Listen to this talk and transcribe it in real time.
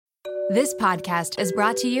This podcast is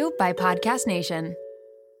brought to you by Podcast Nation.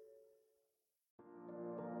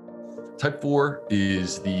 Type 4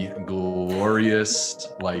 is the glorious,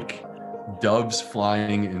 doves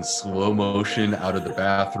flying in slow motion out of the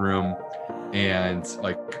bathroom, and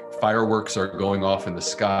fireworks are going off in the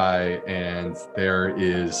sky, and there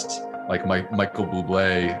is Michael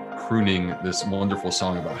Bublé crooning this wonderful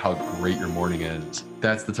song about how great your morning is.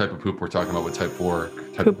 That's the type of poop we're talking about with type 4.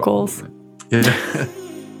 Poop goals. Yeah.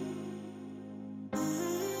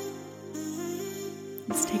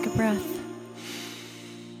 Let's take a breath.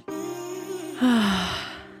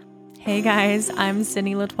 Hey guys, I'm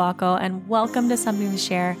Sydney Litwaco, and welcome to Something to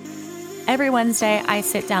Share. Every Wednesday, I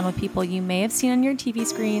sit down with people you may have seen on your TV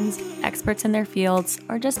screens, experts in their fields,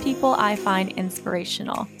 or just people I find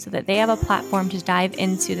inspirational, so that they have a platform to dive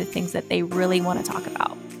into the things that they really want to talk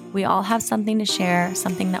about. We all have something to share,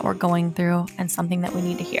 something that we're going through, and something that we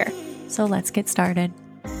need to hear. So let's get started.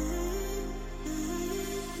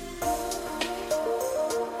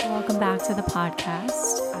 Welcome back to the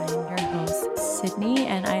podcast. I'm your host, Sydney,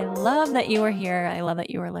 and I love that you are here. I love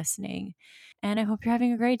that you are listening, and I hope you're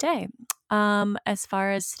having a great day. As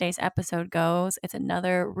far as today's episode goes, it's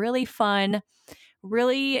another really fun,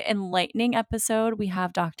 really enlightening episode. We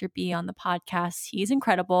have Dr. B on the podcast. He's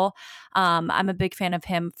incredible. I'm a big fan of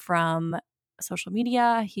him from social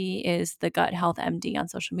media. He is the Gut Health MD on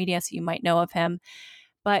social media, so you might know of him.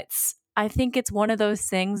 But I think it's one of those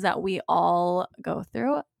things that we all go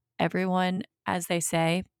through. Everyone, as they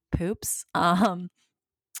say, poops. And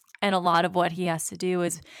a lot of what he has to do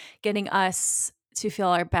is getting us to feel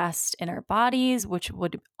our best in our bodies, which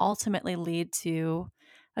would ultimately lead to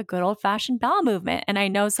a good old-fashioned bowel movement. And I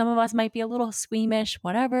know some of us might be a little squeamish,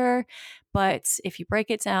 whatever, but if you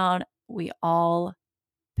break it down, we all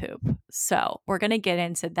poop. So we're going to get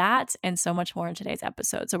into that and so much more in today's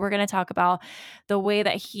episode. So we're going to talk about the way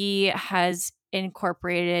that he has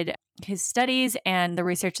incorporated his studies and the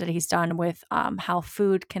research that he's done with how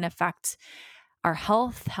food can affect our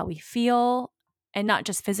health, how we feel, and not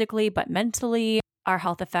just physically, but mentally. Our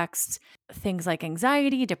health affects things like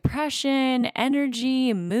anxiety, depression,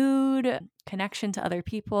 energy, mood, connection to other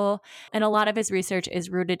people. And a lot of his research is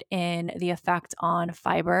rooted in the effect on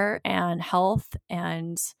fiber and health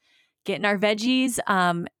and getting our veggies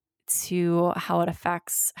to how it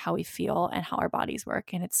affects how we feel and how our bodies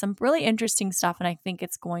work. And it's some really interesting stuff. And I think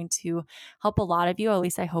it's going to help a lot of you. At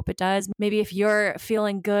least I hope it does. Maybe if you're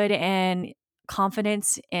feeling good and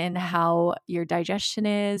confidence in how your digestion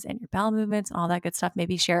is and your bowel movements and all that good stuff,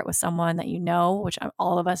 maybe share it with someone that you know, which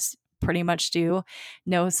all of us pretty much do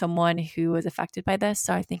know someone who is affected by this.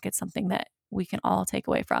 So I think it's something that we can all take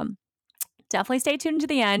away from. Definitely stay tuned to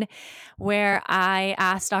the end where I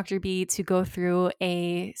asked Dr. B to go through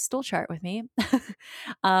a stool chart with me.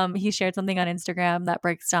 He shared something on Instagram that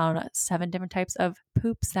breaks down 7 different types of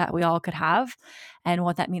poops that we all could have and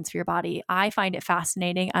what that means for your body. I find it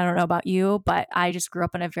fascinating. I don't know about you, but I just grew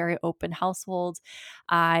up in a very open household.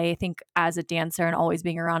 I think as a dancer and always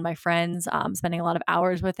being around my friends, spending a lot of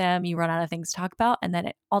hours with them, you run out of things to talk about. And then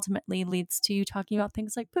it ultimately leads to you talking about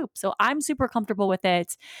things like poop. So I'm super comfortable with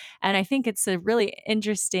it. And I think it's a really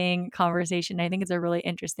interesting conversation. I think it's a really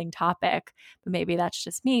interesting topic, but maybe that's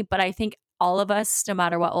just me. But I think all of us, no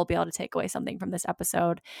matter what, will be able to take away something from this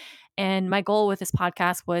episode. And my goal with this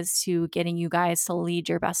podcast was to getting you guys to lead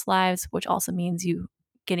your best lives, which also means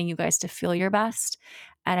getting you guys to feel your best.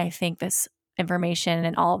 And I think this information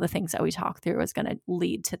and all of the things that we talk through is going to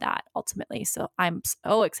lead to that ultimately. So I'm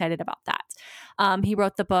so excited about that. He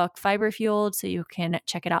wrote the book Fiber Fueled, so you can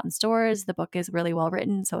check it out in stores. The book is really well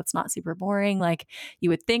written, so it's not super boring like you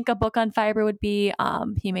would think a book on fiber would be.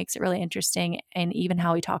 He makes it really interesting, and even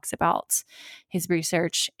how he talks about his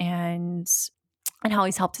research and how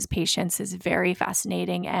he's helped his patients is very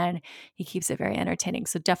fascinating, and he keeps it very entertaining.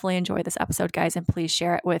 So definitely enjoy this episode, guys, and please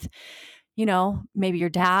share it with maybe your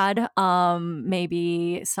dad,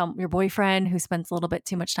 maybe your boyfriend who spends a little bit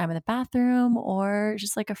too much time in the bathroom, or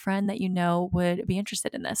just like a friend that you know would be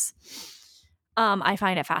interested in this. I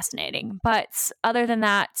find it fascinating. But other than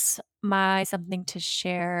that, my something to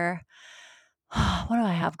share. What do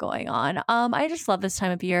I have going on? I just love this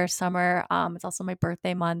time of year, summer. It's also my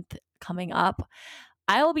birthday month coming up.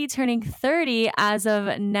 I will be turning 30 as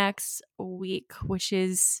of next week, which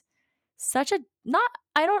is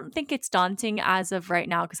I don't think it's daunting as of right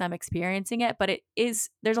now because I'm experiencing it, but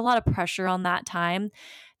there's a lot of pressure on that time,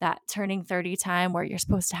 that turning 30 time where you're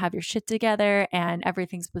supposed to have your shit together and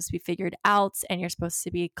everything's supposed to be figured out and you're supposed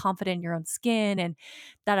to be confident in your own skin and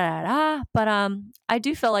da da da da. But I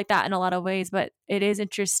do feel like that in a lot of ways, but it is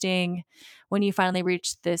interesting when you finally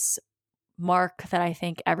reach this mark that I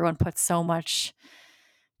think everyone puts so much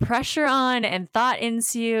pressure on and thought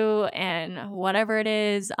into and whatever it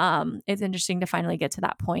is, it's interesting to finally get to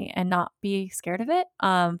that point and not be scared of it,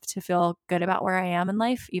 to feel good about where I am in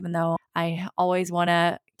life, even though I always want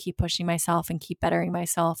to keep pushing myself and keep bettering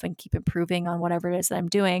myself and keep improving on whatever it is that I'm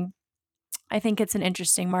doing. I think it's an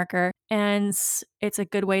interesting marker, and it's a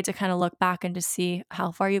good way to kind of look back and to see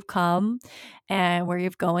how far you've come and where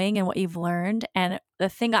you're going and what you've learned. And the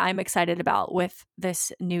thing I'm excited about with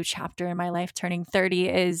this new chapter in my life, turning 30,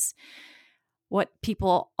 is what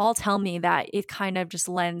people all tell me, that it kind of just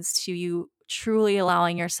lends to you truly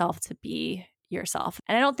allowing yourself to be yourself.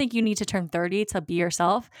 And I don't think you need to turn 30 to be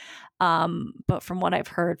yourself. But from what I've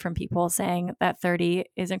heard from people saying that 30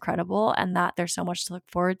 is incredible and that there's so much to look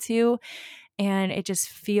forward to. And it just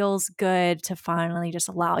feels good to finally just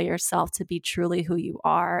allow yourself to be truly who you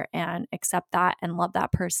are and accept that and love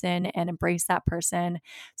that person and embrace that person.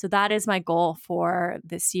 So that is my goal for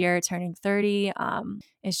this year, turning 30,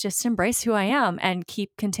 is just embrace who I am and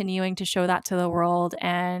keep continuing to show that to the world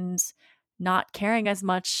and not caring as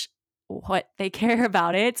much what they care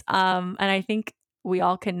about it. And I think we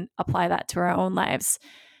all can apply that to our own lives.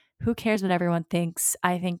 Who cares what everyone thinks?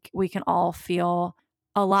 I think we can all feel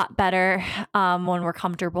a lot better when we're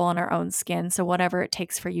comfortable in our own skin. So whatever it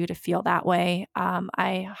takes for you to feel that way,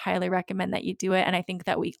 I highly recommend that you do it. And I think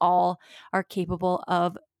that we all are capable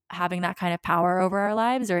of having that kind of power over our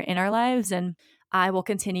lives or in our lives. And I will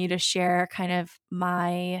continue to share kind of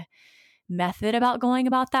my method about going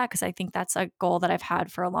about that, because I think that's a goal that I've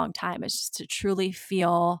had for a long time, is just to truly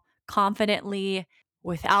feel confidently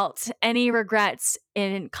without any regrets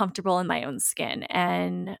and comfortable in my own skin.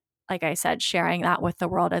 And like I said, sharing that with the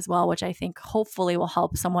world as well, which I think hopefully will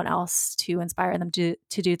help someone else to inspire them to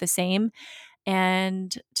do the same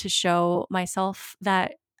and to show myself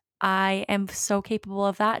that I am so capable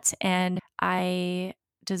of that and I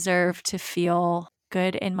deserve to feel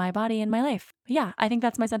good in my body and my life. Yeah, I think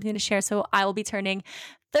that's my something to share. So I will be turning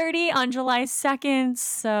 30 on July 2nd.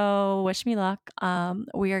 So wish me luck.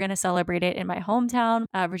 We are going to celebrate it in my hometown,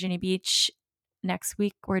 Virginia Beach. Next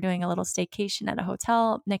week, we're doing a little staycation at a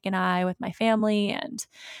hotel, Nick and I, with my family and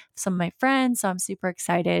some of my friends. So I'm super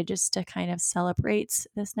excited just to kind of celebrate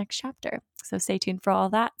this next chapter. So stay tuned for all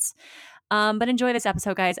that. But enjoy this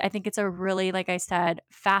episode, guys. I think it's a really, like I said,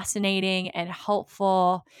 fascinating and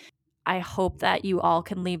helpful. I hope that you all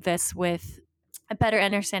can leave this with a better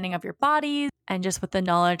understanding of your body and just with the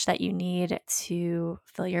knowledge that you need to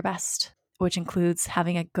feel your best, which includes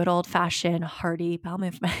having a good old-fashioned hearty bowel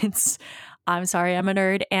movements. I'm sorry, I'm a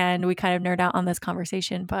nerd, and we kind of nerd out on this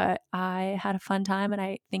conversation, but I had a fun time, and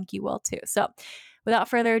I think you will too. So without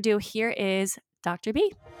further ado, here is Dr.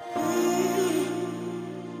 B.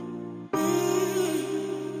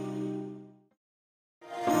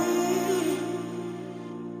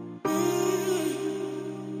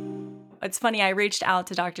 It's funny, I reached out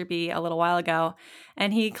to Dr. B a little while ago,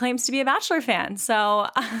 and he claims to be a Bachelor fan. So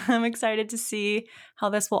I'm excited to see how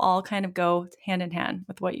this will all kind of go hand in hand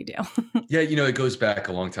with what you do. Yeah, it goes back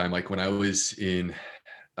a long time. Like when I was in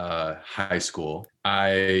high school,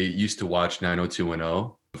 I used to watch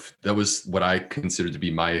 90210. That was what I considered to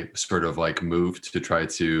be my sort of like move to try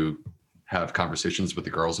to have conversations with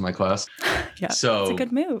the girls in my class. Yeah, so it's a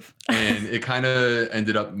good move. And it kind of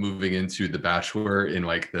ended up moving into The Bachelor in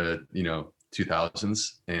like the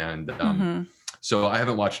 2000s, and so I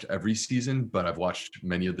haven't watched every season, but I've watched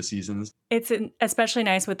many of the seasons. It's especially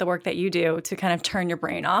nice with the work that you do to kind of turn your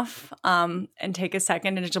brain off and take a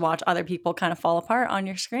second and just watch other people kind of fall apart on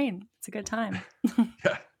your screen. It's a good time.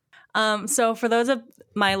 Yeah. So for those of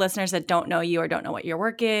my listeners that don't know you or don't know what your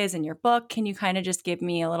work is and your book, can you kind of just give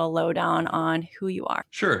me a little lowdown on who you are?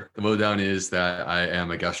 Sure. The lowdown is that I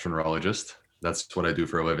am a gastroenterologist. That's what I do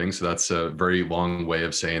for a living. So that's a very long way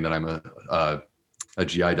of saying that I'm a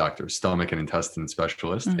GI doctor, stomach and intestine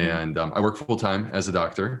specialist. Mm-hmm. And I work full time as a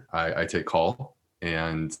doctor. I take call.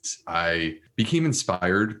 And I became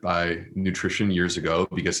inspired by nutrition years ago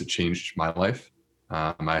because it changed my life.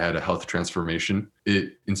 I had a health transformation.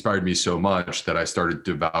 It inspired me so much that I started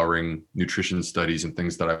devouring nutrition studies and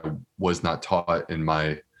things that I was not taught in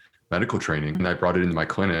my medical training. And I brought it into my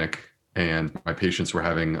clinic, and my patients were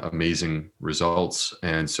having amazing results.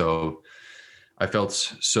 And so I felt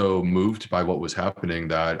so moved by what was happening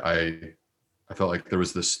that I felt like there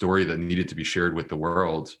was this story that needed to be shared with the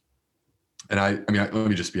world. And I mean, let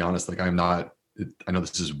me just be honest, like I know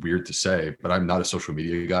this is weird to say, but I'm not a social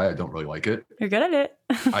media guy. I don't really like it. You're good at it.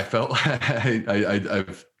 I felt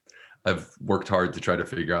I've worked hard to try to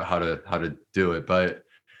figure out how to do it, but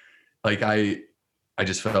like I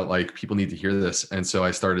just felt like people need to hear this, and so I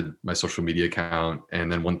started my social media account,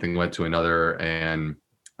 and then one thing led to another, and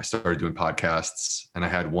I started doing podcasts, and I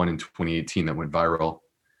had one in 2018 that went viral.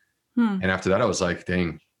 And after that, I was like,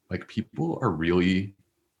 dang, like people are really,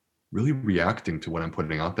 really reacting to what I'm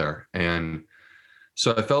putting out there. And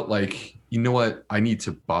so I felt like, you know what, I need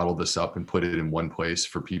to bottle this up and put it in one place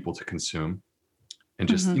for people to consume. And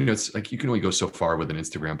just, it's like you can only go so far with an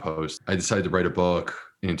Instagram post. I decided to write a book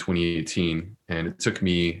in 2018, and it took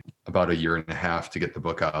me about a year and a half to get the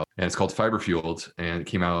book out. And it's called Fiber Fueled, and it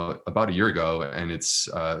came out about a year ago. And it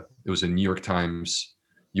was a New York Times,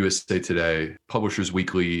 USA Today, Publishers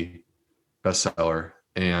Weekly bestseller.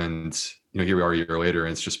 And here we are a year later,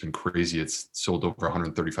 and it's just been crazy. It's sold over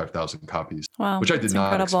 135,000 copies, wow, which I did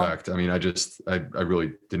not incredible. expect. I mean, I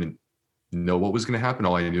really didn't know what was going to happen.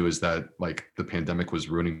 All I knew is that like the pandemic was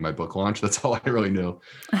ruining my book launch. That's all I really knew.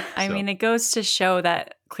 I mean, it goes to show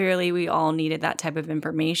that clearly we all needed that type of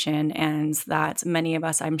information, and that many of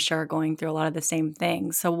us, I'm sure, are going through a lot of the same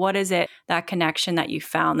things. So what is it, that connection that you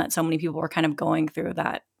found that so many people were kind of going through,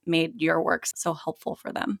 that made your work so helpful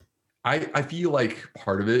for them? I feel like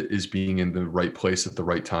part of it is being in the right place at the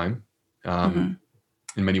right time.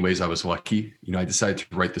 In many ways, I was lucky. I decided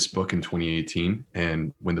to write this book in 2018.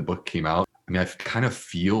 And when the book came out, I mean, I kind of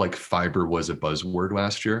feel like fiber was a buzzword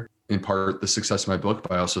last year. In part, the success of my book,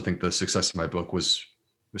 but I also think the success of my book was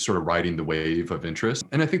sort of riding the wave of interest.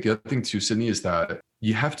 And I think the other thing too, Sydney, is that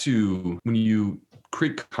you have to, when you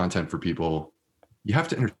create content for people, you have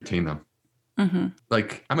to entertain them.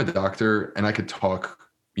 Like, I'm a doctor and I could talk,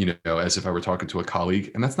 as if I were talking to a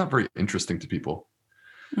colleague, and that's not very interesting to people.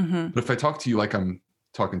 But if I talk to you like I'm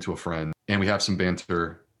talking to a friend, and we have some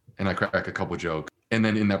banter, and I crack a couple jokes, and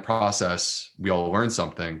then in that process, we all learn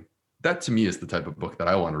something, that to me is the type of book that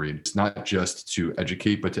I want to read. It's not just to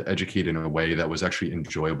educate, but to educate in a way that was actually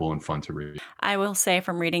enjoyable and fun to read. I will say,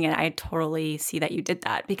 from reading it, I totally see that you did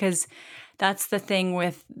that, because that's the thing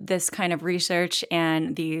with this kind of research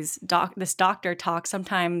and this doctor talk.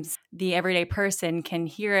 Sometimes the everyday person can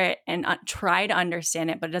hear it and try to understand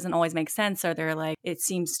it, but it doesn't always make sense, or they're like, it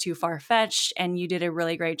seems too far-fetched. And you did a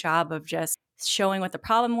really great job of just showing what the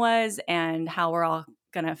problem was and how we're all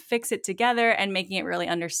going to fix it together, and making it really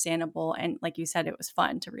understandable. And like you said, it was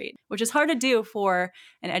fun to read, which is hard to do for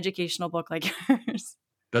an educational book like yours.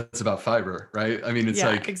 That's about fiber, right? I mean, it's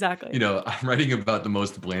like, exactly. I'm writing about the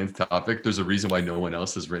most bland topic. There's a reason why no one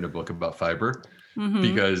else has written a book about fiber,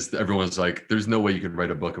 because everyone's like, there's no way you could write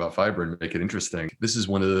a book about fiber and make it interesting. This is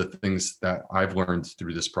one of the things that I've learned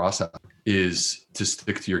through this process, is to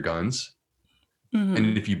stick to your guns.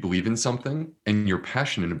 And if you believe in something and you're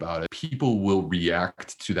passionate about it, people will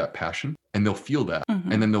react to that passion, and they'll feel that,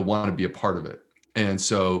 and then they'll want to be a part of it. And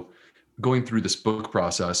so going through this book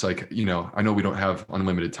process, like, I know we don't have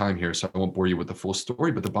unlimited time here, so I won't bore you with the full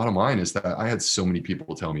story, but the bottom line is that I had so many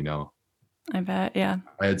people tell me no. I bet, yeah.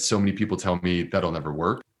 I had so many people tell me that'll never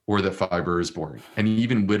work, or that fiber is boring. And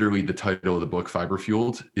even literally the title of the book, Fiber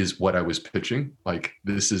Fueled, is what I was pitching. Like,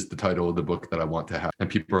 this is the title of the book that I want to have. And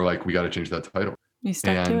people are like, we got to change that title. You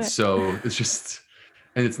stuck to it. So it's just,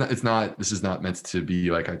 and this is not meant to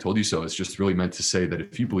be like, I told you so. It's just really meant to say that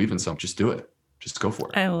if you believe in something, just do it. Just go for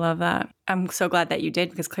it. I love that. I'm so glad that you did,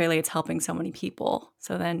 because clearly it's helping so many people.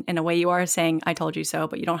 So then in a way you are saying, I told you so,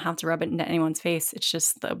 but you don't have to rub it into anyone's face. It's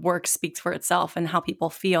just the work speaks for itself, and how people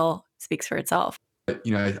feel speaks for itself.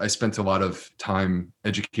 I spent a lot of time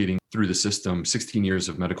educating through the system, 16 years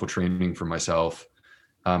of medical training for myself,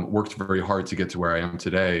 worked very hard to get to where I am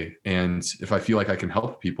today. And if I feel like I can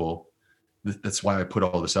help people, that's why I put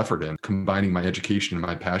all this effort in. Combining my education and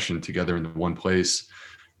my passion together in one place,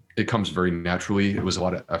 it comes very naturally. It was a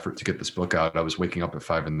lot of effort to get this book out. I was waking up at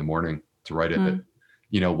 5 a.m. to write it,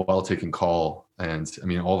 while taking call. And I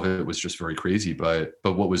mean, all of it was just very crazy. But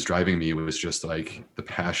what was driving me was just like the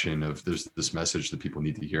passion of there's this message that people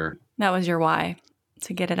need to hear. That was your why,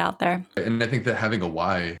 to get it out there. And I think that having a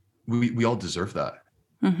why, we all deserve that.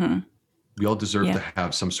 We all deserve to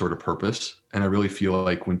have some sort of purpose. And I really feel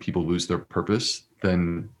like when people lose their purpose,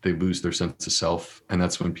 then they lose their sense of self. And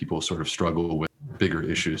that's when people sort of struggle with bigger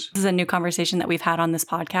issues. This is a new conversation that we've had on this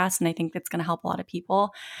podcast, and I think that's going to help a lot of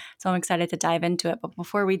people. So I'm excited to dive into it. But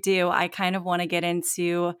before we do, I kind of want to get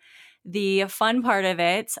into the fun part of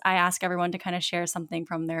it. I ask everyone to kind of share something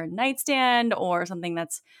from their nightstand, or something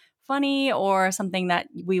that's funny, or something that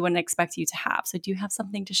we wouldn't expect you to have. So do you have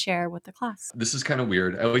something to share with the class? This is kind of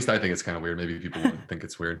weird. At least I think it's kind of weird. Maybe people wouldn't think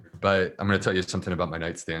it's weird, but I'm going to tell you something about my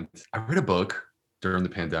nightstand. I read a book during the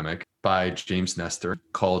pandemic by James Nestor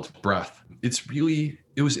called Breath.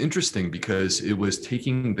 It was interesting because it was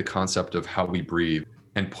taking the concept of how we breathe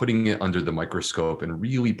and putting it under the microscope and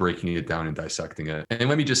really breaking it down and dissecting it. And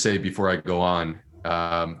let me just say before I go on,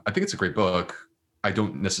 I think it's a great book. I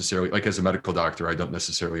don't necessarily, like as a medical doctor, I don't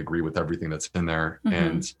necessarily agree with everything that's in there.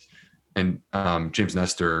 Mm-hmm. And James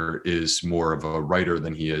Nestor is more of a writer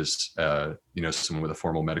than he is, someone with a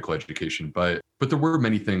formal medical education. But there were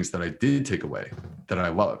many things that I did take away that I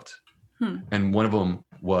loved. And one of them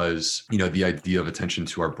was, the idea of attention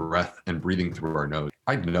to our breath and breathing through our nose.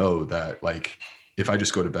 I know that, like, if I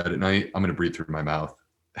just go to bed at night, I'm going to breathe through my mouth.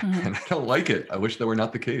 And I don't like it. I wish that were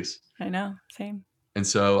not the case. I know. Same. And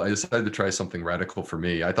so I decided to try something radical for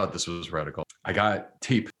me. I thought this was radical. I got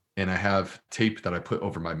tape, and I have tape that I put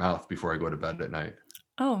over my mouth before I go to bed at night.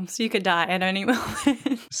 Oh, so you could die at any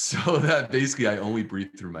moment. So that basically I only breathe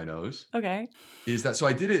through my nose. Okay. So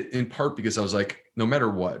I did it in part because I was like, no matter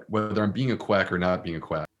what, whether I'm being a quack or not being a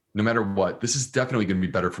quack, no matter what, this is definitely going to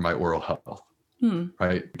be better for my oral health.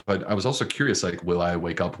 Right. But I was also curious, like, will I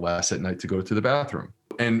wake up less at night to go to the bathroom?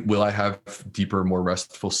 And will I have deeper, more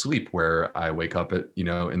restful sleep where I wake up at,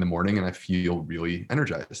 in the morning and I feel really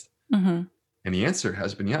energized? And the answer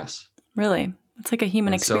has been yes. Really? It's like a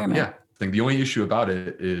human experiment. So, yeah. I think the only issue about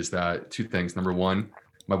it is that two things. Number one,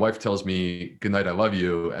 my wife tells me, good night, I love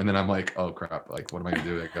you. And then I'm like, oh crap. Like, what am I going to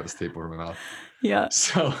do? I got this tape over my mouth. Yeah.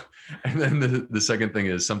 So, and then the second thing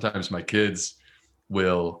is sometimes my kids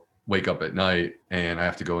will wake up at night and I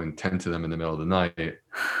have to go and tend to them in the middle of the night.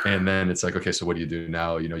 And then it's like, okay, so what do you do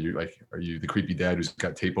now? You're like, are you the creepy dad who's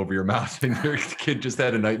got tape over your mouth and your kid just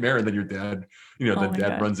had a nightmare and then your dad,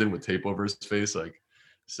 dad runs in with tape over his face? Like,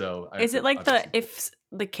 so. Is it like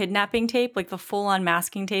the kidnapping tape, like the full on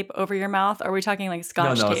masking tape over your mouth? Or are we talking like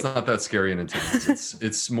Scotch tape? No, it's not that scary and intense.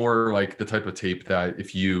 It's more like the type of tape that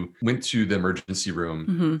if you went to the emergency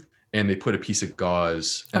room and they put a piece of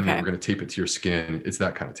gauze and they were going to tape it to your skin, it's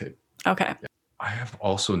that kind of tape. Okay. Yeah. I have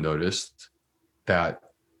also noticed that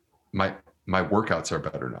my workouts are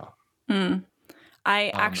better now. I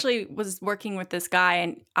actually was working with this guy,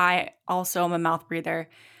 and I also am a mouth breather.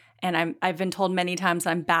 And I've been told many times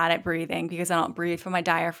I'm bad at breathing because I don't breathe from my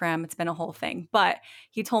diaphragm. It's been a whole thing. But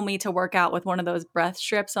he told me to work out with one of those breath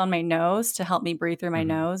strips on my nose to help me breathe through my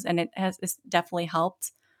nose. And it's definitely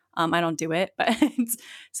helped. I don't do it. But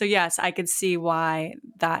so yes, I could see why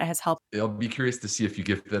that has helped. I'll be curious to see if you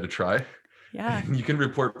give that a try. Yeah. And you can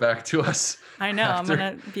report back to us. I know. After. I'm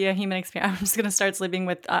going to be a human experiment. I'm just going to start sleeping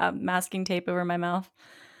with masking tape over my mouth.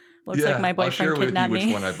 Looks like my boyfriend kidnapped me. I'll share with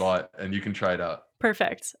you which one I bought and you can try it out.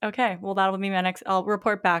 Perfect. Okay. Well, that'll be my next. I'll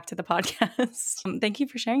report back to the podcast. Thank you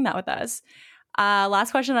for sharing that with us.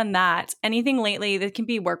 Last question on that. Anything lately that can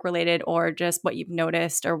be work related or just what you've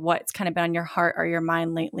noticed or what's kind of been on your heart or your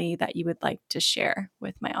mind lately that you would like to share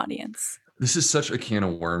with my audience? This is such a can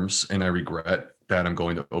of worms, and I regret that I'm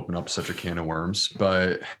going to open up such a can of worms,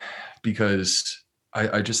 but because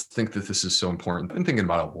I just think that this is so important. I've been thinking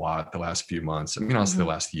about it a lot the last few months. I mean, honestly, the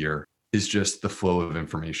last year is just the flow of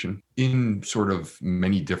information in sort of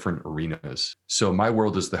many different arenas. So my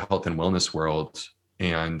world is the health and wellness world.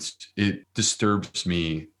 And it disturbs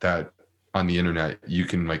me that on the internet, you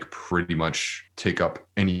can like pretty much take up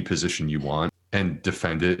any position you want and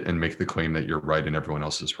defend it and make the claim that you're right and everyone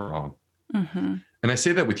else is wrong. And I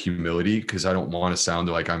say that with humility because I don't want to sound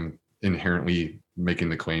like I'm inherently making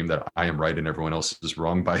the claim that I am right and everyone else is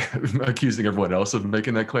wrong by accusing everyone else of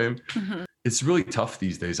making that claim. It's really tough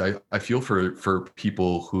these days. I feel for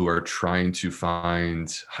people who are trying to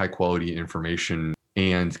find high quality information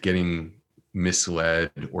and getting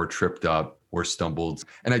misled or tripped up or stumbled.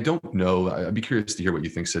 And I don't know, I'd be curious to hear what you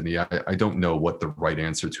think, Sydney. I don't know what the right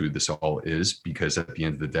answer to this all is, because at the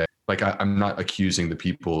end of the day, like I'm not accusing the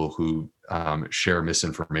people who share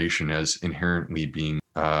misinformation as inherently being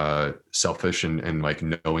selfish and like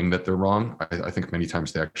knowing that they're wrong. I think many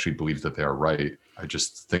times they actually believe that they are right. I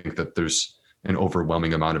just think that there's an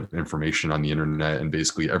overwhelming amount of information on the internet and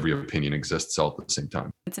basically every opinion exists all at the same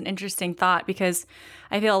time. It's an interesting thought because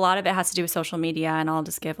I feel a lot of it has to do with social media, and I'll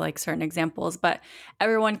just give like certain examples, but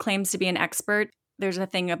everyone claims to be an expert. There's a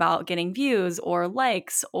thing about getting views or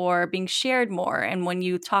likes or being shared more. And when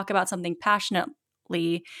you talk about something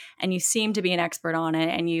passionately and you seem to be an expert on it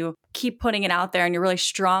and you keep putting it out there and you're really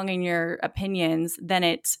strong in your opinions, then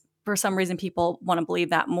it's for some reason, people want to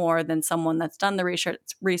believe that more than someone that's done the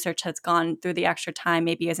research has gone through the extra time,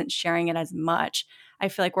 maybe isn't sharing it as much. I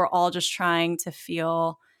feel like we're all just trying to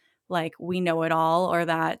feel like we know it all, or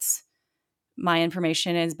that my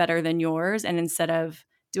information is better than yours. And instead of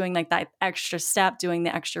doing like that extra step, doing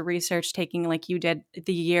the extra research, taking like you did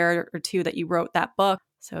the year or two that you wrote that book.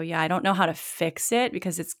 So yeah, I don't know how to fix it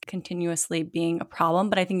because it's continuously being a problem,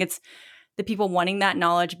 but I think it's the people wanting that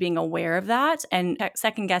knowledge being aware of that and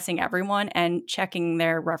second guessing everyone and checking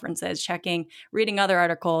their references, reading other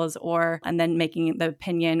articles, and then making the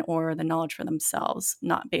opinion or the knowledge for themselves,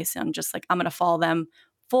 not based on just like, I'm going to follow them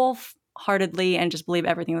full-heartedly and just believe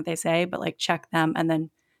everything that they say, but like check them and then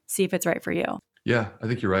see if it's right for you. Yeah, I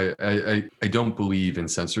think you're right. I don't believe in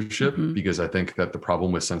censorship because I think that the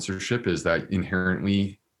problem with censorship is that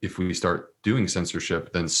inherently, if we start doing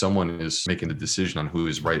censorship, then someone is making the decision on who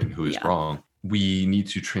is right and who is wrong. We need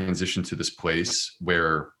to transition to this place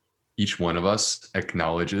where each one of us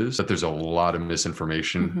acknowledges that there's a lot of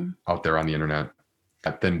misinformation out there on the internet.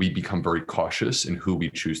 Then we become very cautious in who we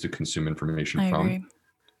choose to consume information from. Agree.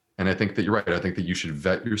 And I think that you're right. I think that you should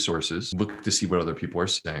vet your sources, look to see what other people are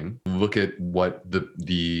saying, look at what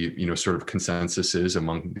the sort of consensus is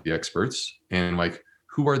among the experts, and like,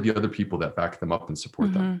 who are the other people that back them up and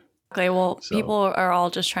support them? Okay, well, people are all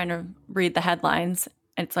just trying to read the headlines.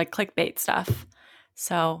 And it's like clickbait stuff.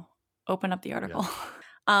 So open up the article.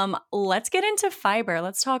 Yeah. Let's get into fiber.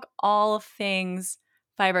 Let's talk all things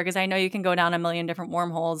fiber, because I know you can go down a million different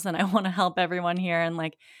wormholes, and I want to help everyone here and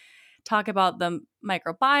like talk about the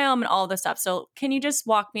microbiome and all this stuff. So can you just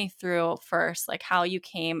walk me through first, like how you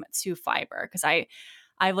came to fiber? Because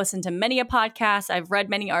I've listened to many a podcast. I've read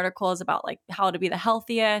many articles about like how to be the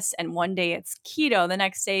healthiest. And one day it's keto. The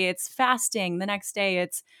next day it's fasting. The next day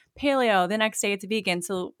it's paleo. The next day it's vegan.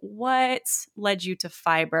 So what led you to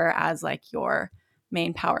fiber as like your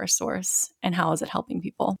main power source, and how is it helping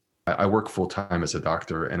people? I work full time as a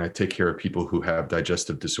doctor, and I take care of people who have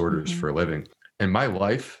digestive disorders for a living. And my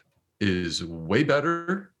life is way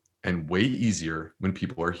better and way easier when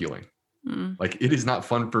people are healing. Like, it is not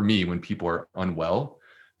fun for me when people are unwell.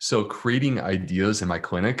 So creating ideas in my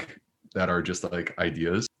clinic that are just like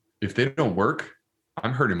ideas, if they don't work,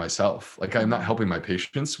 I'm hurting myself. Like, I'm not helping my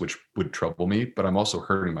patients, which would trouble me, but I'm also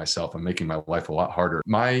hurting myself. I'm making my life a lot harder.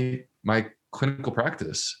 My clinical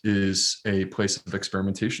practice is a place of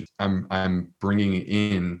experimentation. I'm bringing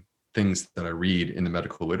in things that I read in the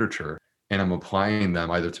medical literature, and I'm applying them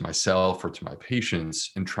either to myself or to my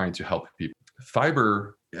patients and trying to help people.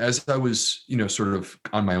 Fiber, as I was, sort of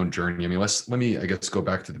on my own journey, I mean, let me, I guess, go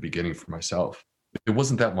back to the beginning for myself. It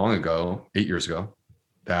wasn't that long ago, 8 years ago,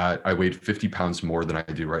 that I weighed 50 pounds more than I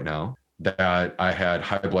do right now, that I had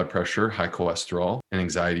high blood pressure, high cholesterol, an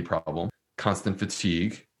anxiety problem, constant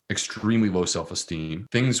fatigue, extremely low self-esteem.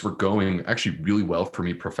 Things were going actually really well for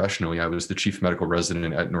me professionally. I was the chief medical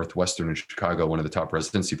resident at Northwestern in Chicago, one of the top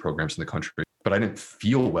residency programs in the country, but I didn't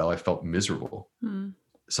feel well. I felt miserable.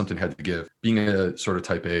 Something had to give. Being a sort of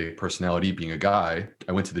type A personality, being a guy,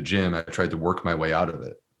 I went to the gym. I tried to work my way out of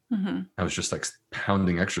it. I was just like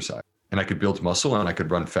pounding exercise, and I could build muscle and I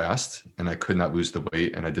could run fast, and I could not lose the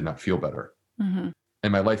weight, and I did not feel better.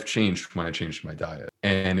 And my life changed when I changed my diet.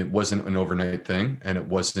 And it wasn't an overnight thing. And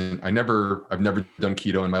I've never done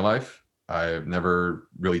keto in my life. I've never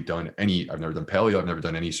really done I've never done paleo. I've never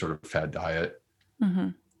done any sort of fad diet.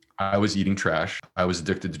 I was eating trash. I was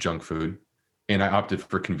addicted to junk food, and I opted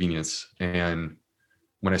for convenience. And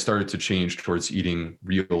when I started to change towards eating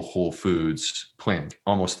real whole foods, plant,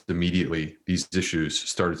 almost immediately, these issues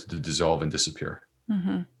started to dissolve and disappear.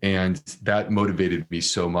 And that motivated me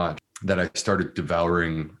so much that I started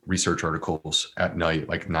devouring research articles at night,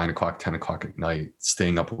 like 9 o'clock, 10 o'clock at night,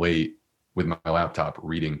 staying up late with my laptop,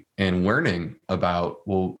 reading and learning about,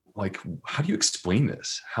 well, like, how do you explain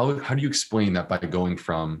this? How do you explain that by going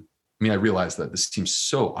from, I mean, I realize that this seems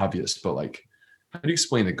so obvious, but like, how do you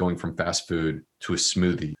explain that going from fast food to a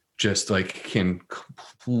smoothie just like can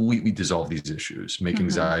completely dissolve these issues, make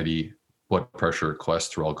anxiety, blood pressure,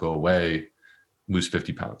 cholesterol go away, lose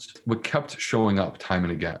 50 pounds. What kept showing up time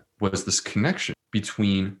and again was this connection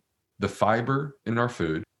between the fiber in our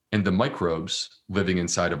food and the microbes living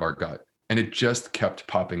inside of our gut. And it just kept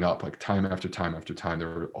popping up like time after time after time. There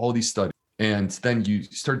were all these studies. And then you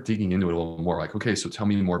start digging into it a little more, like, okay, so tell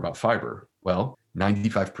me more about fiber. Well,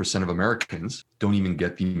 95% of Americans don't even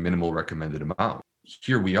get the minimal recommended amount.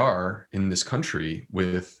 Here we are in this country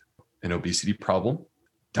with an obesity problem,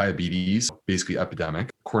 diabetes, basically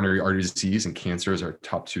epidemic, coronary artery disease and cancer is our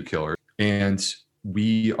top 2 killers. And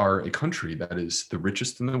we are a country that is the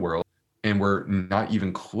richest in the world, and we're not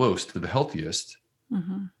even close to the healthiest,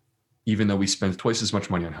 even though we spend twice as much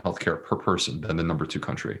money on healthcare per person than the number 2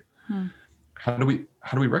 country. How do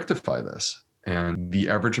we rectify this? And the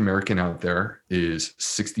average American out there is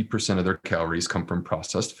 60% of their calories come from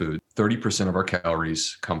processed food. 30% of our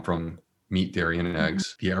calories come from meat, dairy, and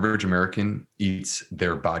eggs. The average American eats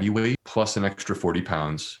their body weight plus an extra 40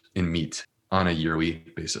 pounds in meat on a yearly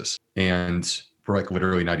basis. And we're like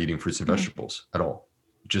literally not eating fruits and vegetables at all.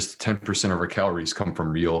 just 10% of our calories come from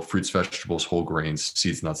real fruits, vegetables, whole grains,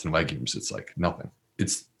 seeds, nuts, and legumes. It's like nothing.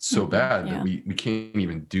 It's so bad that we can't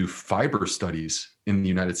even do fiber studies in the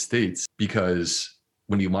United States, because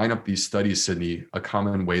when you line up these studies, Sydney, a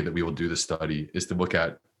common way that we will do the study is to look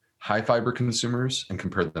at high fiber consumers and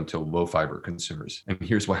compare them to low fiber consumers. And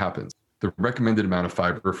here's what happens. The recommended amount of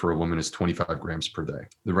fiber for a woman is 25 grams per day.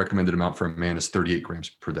 The recommended amount for a man is 38 grams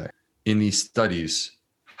per day. In these studies,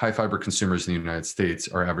 high fiber consumers in the United States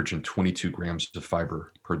are averaging 22 grams of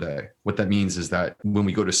fiber per day. What that means is that when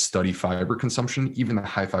we go to study fiber consumption, even the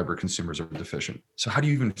high fiber consumers are deficient. So how do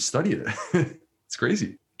you even study it? It's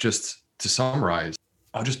crazy. Just to summarize,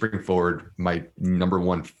 I'll just bring forward my number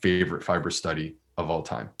one favorite fiber study of all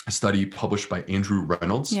time. A study published by Andrew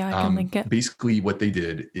Reynolds. Yeah, I can link it. Basically what they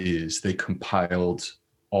did is they compiled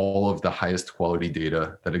all of the highest quality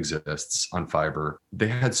data that exists on fiber. They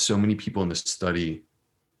had so many people in this study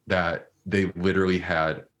that they literally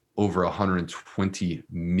had over 120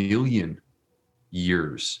 million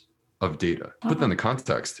years of data. Put that in the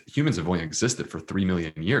context, humans have only existed for 3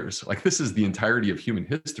 million years. Like, this is the entirety of human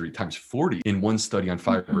history times 40 in one study on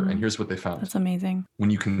fiber. And here's what they found. That's amazing. When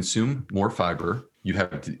you consume more fiber, you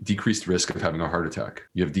have decreased risk of having a heart attack.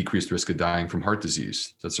 You have decreased risk of dying from heart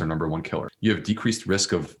disease. That's our number one killer. You have decreased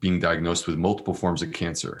risk of being diagnosed with multiple forms of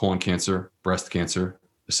cancer, colon cancer, breast cancer,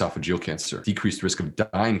 esophageal cancer. Decreased risk of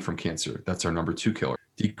dying from cancer. That's our number two killer.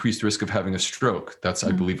 Decreased risk of having a stroke. That's,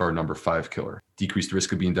 I believe, our number 5 killer. Decreased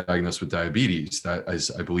risk of being diagnosed with diabetes. That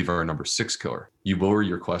is, I believe, our number 6 killer. You lower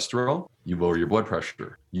your cholesterol, you lower your blood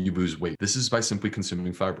pressure, you lose weight. This is by simply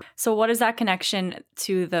consuming fiber. So what is that connection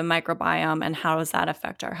to the microbiome, and how does that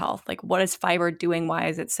affect our health? Like, what is fiber doing? Why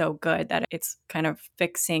is it so good that it's kind of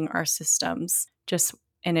fixing our systems just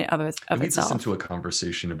in it of itself? It leads us into a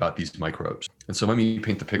conversation about these microbes. And so let me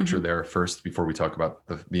paint the picture there first before we talk about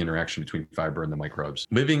the interaction between fiber and the microbes.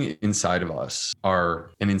 Living inside of us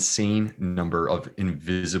are an insane number of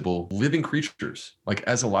invisible living creatures, like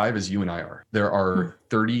as alive as you and I are. There are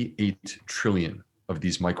 38 trillion of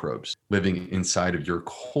these microbes living inside of your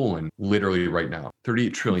colon literally right now.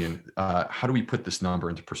 38 trillion. How do we put this number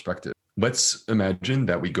into perspective? Let's imagine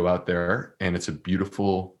that we go out there and it's a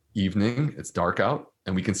beautiful evening, it's dark out,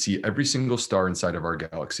 and we can see every single star inside of our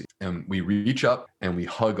galaxy. And we reach up and we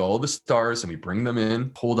hug all the stars and we bring them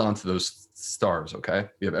in, hold on to those stars, okay?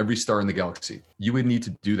 We have every star in the galaxy. You would need to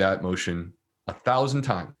do that motion 1,000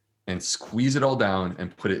 times and squeeze it all down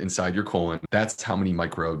and put it inside your colon. That's how many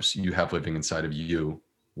microbes you have living inside of you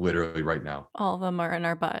literally right now. All of them are in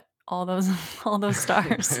our butt. All those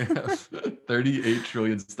stars. 38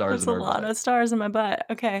 trillion stars That's in our a lot butt. of stars in my butt.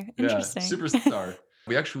 Okay, interesting. Yeah, superstar.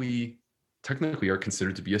 We actually technically are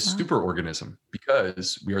considered to be a superorganism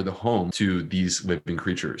because we are the home to these living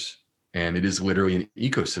creatures. And it is literally an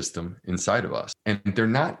ecosystem inside of us. And they're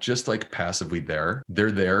not just like passively there.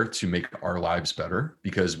 They're there to make our lives better,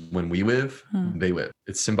 because when we live, they live.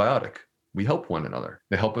 It's symbiotic. We help one another.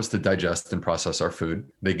 They help us to digest and process our food.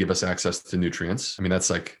 They give us access to nutrients. I mean, that's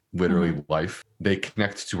like literally life. They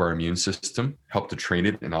connect to our immune system, help to train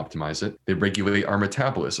it and optimize it. They regulate our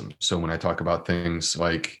metabolism. So when I talk about things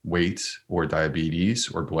like weight or diabetes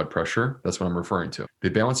or blood pressure, that's what I'm referring to. They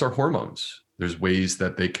balance our hormones. There's ways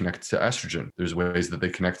that they connect to estrogen. There's ways that they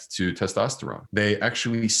connect to testosterone. They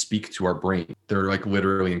actually speak to our brain. They're like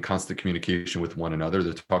literally in constant communication with one another.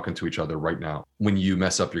 They're talking to each other right now. When you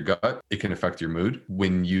mess up your gut, it can affect your mood.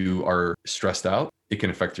 When you are stressed out, it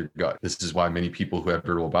can affect your gut. This is why many people who have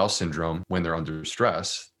irritable bowel syndrome, when they're under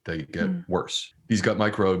stress, they get worse. These gut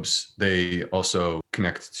microbes, they also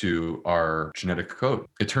connect to our genetic code.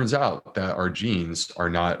 It turns out that our genes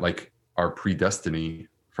are not like our predestiny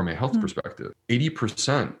from a health perspective.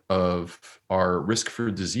 80% of our risk for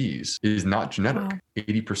disease is not genetic. Wow.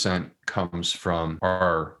 80% comes from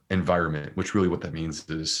our environment, which really what that means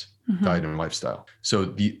is diet and lifestyle.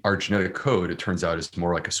 So our genetic code, it turns out, is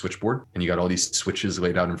more like a switchboard, and you got all these switches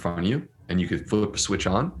laid out in front of you, and you could flip a switch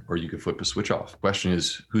on or you could flip a switch off. The question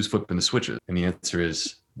is, who's flipping the switches? And the answer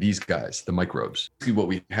is these guys, the microbes. Basically, what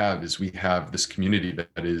we have is we have this community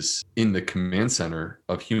that is in the command center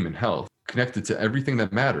of human health, connected to everything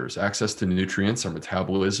that matters: access to nutrients, our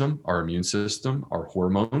metabolism, our immune system, our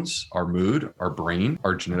hormones, our mood, our brain,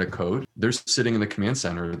 our genetic code. They're sitting in the command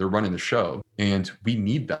center, they're running the show, and we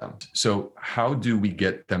need them. So how do we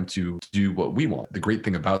get them to do what we want? The great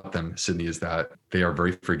thing about them, Sydney, is that they are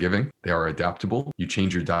very forgiving. They are adaptable. You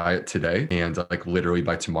change your diet today, and like literally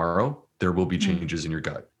by tomorrow, there will be changes in your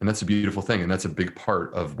gut. And that's a beautiful thing. And that's a big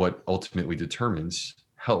part of what ultimately determines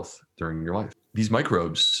health during your life. These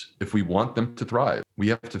microbes, if we want them to thrive, we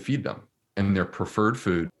have to feed them. And their preferred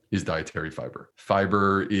food is dietary fiber.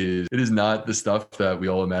 Fiber it is not the stuff that we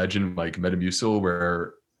all imagine, like Metamucil,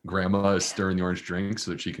 where grandma is stirring the orange drink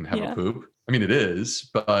so that she can have a poop. I mean, it is,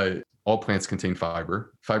 but all plants contain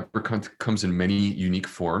fiber. Fiber comes in many unique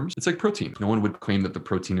forms. It's like protein. No one would claim that the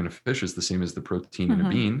protein in a fish is the same as the protein in a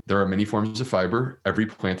bean. There are many forms of fiber. Every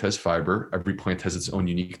plant has fiber. Every plant has its own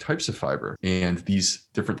unique types of fiber. And these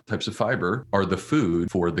different types of fiber are the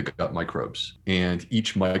food for the gut microbes. And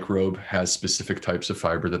each microbe has specific types of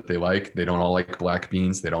fiber that they like. They don't all like black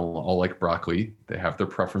beans. They don't all like broccoli. They have their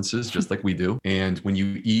preferences just like we do. And when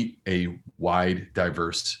you eat a wide,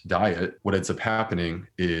 diverse diet, what ends up happening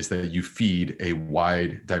is that you feed a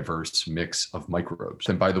wide, diverse mix of microbes.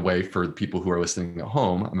 And by the way, for the people who are listening at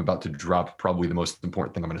home, I'm about to drop probably the most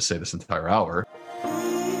important thing I'm going to say this entire hour.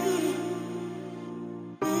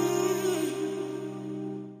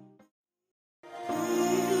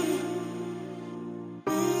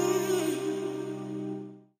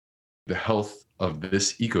 The health of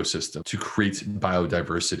this ecosystem to create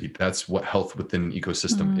biodiversity. That's what health within an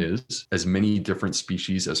ecosystem is, as many different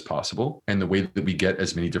species as possible. And the way that we get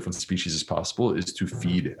as many different species as possible is to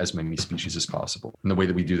feed as many species as possible. And the way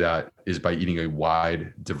that we do that is by eating a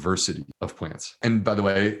wide diversity of plants. And by the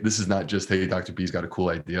way, this is not just, hey, Dr. B's got a cool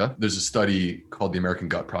idea. There's a study called the American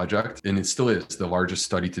Gut Project, and it still is the largest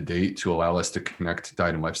study to date to allow us to connect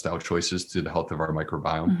diet and lifestyle choices to the health of our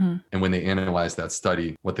microbiome. And when they analyzed that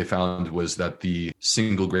study, what they found was that the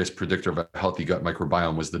single greatest predictor of a healthy gut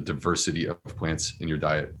microbiome was the diversity of plants in your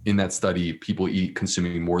diet. In that study, people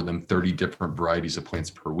consuming more than 30 different varieties of plants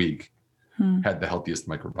per week had the healthiest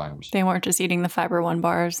microbiomes. They weren't just eating the Fiber One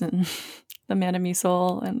bars and the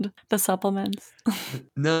Metamucil and the supplements.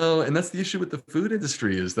 No, and that's the issue with the food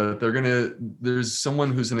industry is that there's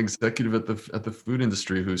someone who's an executive at the food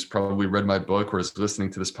industry who's probably read my book or is listening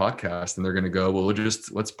to this podcast, and they're going to go, well,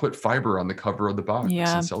 let's put fiber on the cover of the box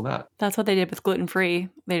and sell that. That's what they did with gluten-free.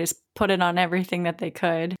 They just put it on everything that they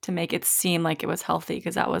could to make it seem like it was healthy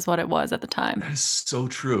because that was what it was at the time. That is so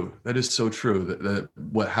true. That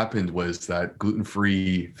what happened was that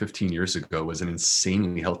gluten-free 15 years ago was an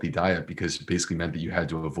insanely healthy diet because it basically meant that you had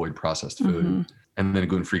to avoid processed food. And then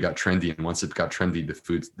gluten-free got trendy. And once it got trendy,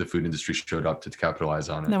 the food industry showed up to capitalize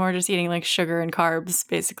on it. Then we're just eating like sugar and carbs,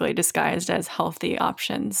 basically disguised as healthy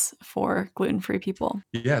options for gluten-free people.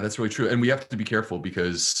 Yeah, that's really true. And we have to be careful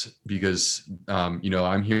because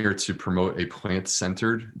I'm here to promote a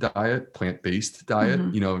plant-centered diet, plant-based diet,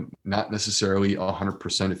 not necessarily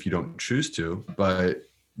 100% if you don't choose to, but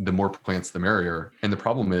the more plants, the merrier. And the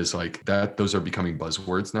problem is like that, those are becoming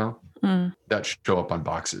buzzwords now. That show up on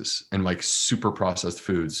boxes, and like super processed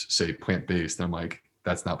foods say plant-based. And I'm like,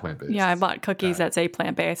 that's not plant-based. Yeah, I bought cookies that say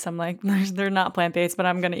plant-based. I'm like, they're not plant-based, but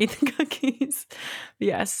I'm going to eat the cookies.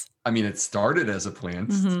 Yes. I mean, it started as a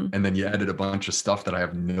plant and then you added a bunch of stuff that I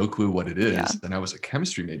have no clue what it is. Yeah. And I was a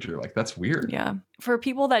chemistry major. Like, that's weird. Yeah. For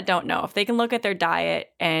people that don't know, if they can look at their diet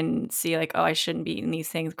and see like, oh, I shouldn't be eating these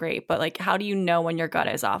things, great. But like, how do you know when your gut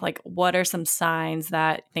is off? Like, what are some signs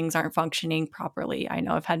that things aren't functioning properly? I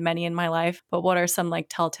know I've had many in my life, but what are some like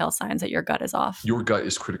telltale signs that your gut is off? Your gut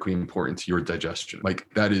is critically important to your digestion.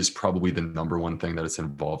 Like, that is probably the number one thing that it's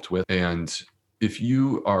involved with. And if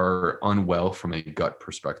you are unwell from a gut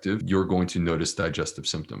perspective, you're going to notice digestive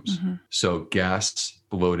symptoms. So gas,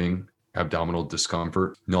 bloating, abdominal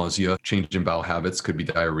discomfort, nausea, change in bowel habits, could be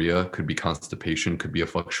diarrhea, could be constipation, could be a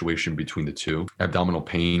fluctuation between the two, abdominal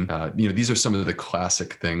pain. These are some of the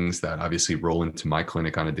classic things that obviously roll into my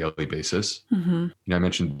clinic on a daily basis. I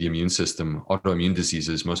mentioned the immune system, autoimmune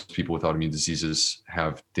diseases. Most people with autoimmune diseases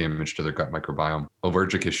have damage to their gut microbiome.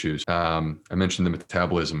 Allergic issues. I mentioned the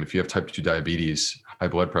metabolism. If you have type 2 diabetes, high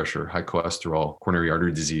blood pressure, high cholesterol, coronary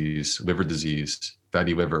artery disease, liver disease,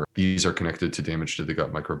 fatty liver, these are connected to damage to the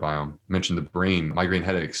gut microbiome. I mentioned the brain, migraine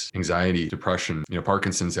headaches, anxiety, depression,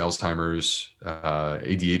 Parkinson's, Alzheimer's,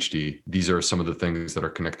 ADHD. These are some of the things that are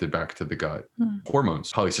connected back to the gut.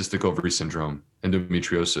 Hormones, polycystic ovary syndrome,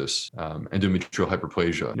 endometriosis, endometrial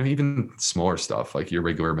hyperplasia, even smaller stuff like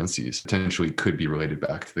irregular menses potentially could be related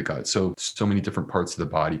back to the gut. So many different parts of the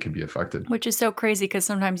body can be affected. Which is so crazy because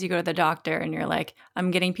sometimes you go to the doctor and you're like,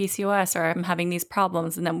 I'm getting PCOS or I'm having these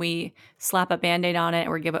problems. And then we slap a Band-Aid on it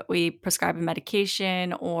or we prescribe a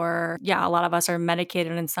medication or a lot of us are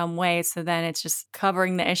medicated in some way. So then it's just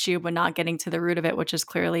covering the issue, but not getting to the root of it, which is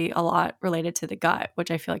clearly a lot related to the gut,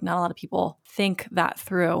 which I feel like not a lot of people think that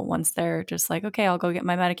through once they're just like, okay, I'll go get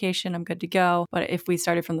my medication. I'm good to go. But if we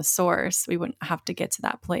started from the source, we wouldn't have to get to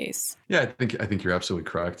that place. Yeah, I think you're absolutely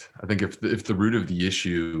correct. I think if the root of the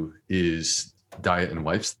issue is diet and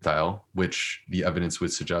lifestyle, which the evidence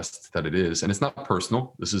would suggest that it is. And it's not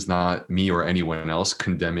personal. This is not me or anyone else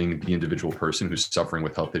condemning the individual person who's suffering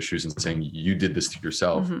with health issues and saying you did this to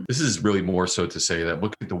yourself. This is really more so to say that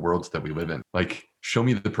look at the world that we live in. Like, show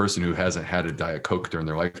me the person who hasn't had a Diet Coke during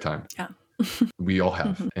their lifetime. Yeah. We all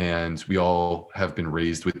have. And we all have been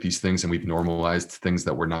raised with these things, and we've normalized things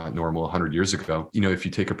that were not normal 100 years ago. You know, if you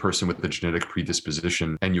take a person with a genetic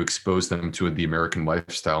predisposition and you expose them to the American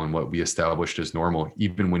lifestyle and what we established as normal,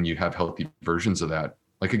 even when you have healthy versions of that,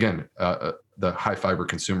 like again, the high fiber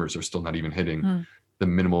consumers are still not even hitting the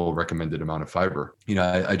minimal recommended amount of fiber. You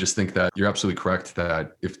know, I just think that you're absolutely correct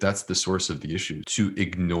that if that's the source of the issue, to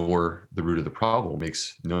ignore the root of the problem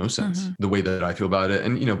makes no sense. The way that I feel about it,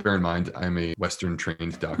 and, you know, bear in mind, I'm a Western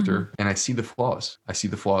trained doctor and I see the flaws. I see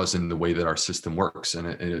the flaws in the way that our system works, and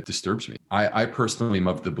it disturbs me. I personally am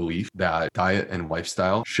of the belief that diet and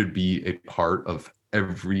lifestyle should be a part of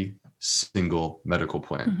every single medical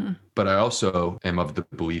plan. But I also am of the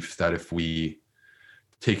belief that if we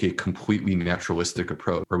take a completely naturalistic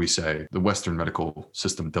approach where we say the Western medical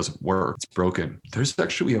system doesn't work, it's broken, there's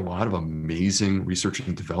actually a lot of amazing research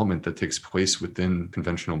and development that takes place within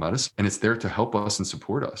conventional medicine, and it's there to help us and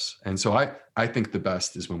support us. And so I think the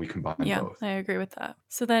best is when we combine both. Yeah, I agree with that.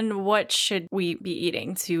 So then what should we be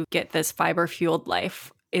eating to get this fiber-fueled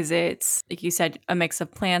life? Is it, like you said, a mix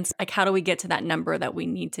of plants? Like, how do we get to that number that we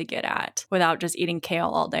need to get at without just eating kale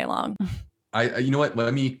all day long? You know what?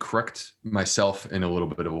 Let me correct myself in a little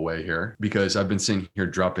bit of a way here, because I've been sitting here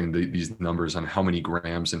dropping these numbers on how many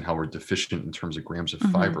grams and how we're deficient in terms of grams of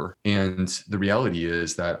fiber. And the reality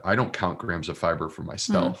is that I don't count grams of fiber for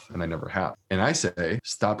myself, and I never have. And I say,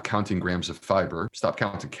 stop counting grams of fiber, stop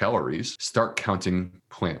counting calories, start counting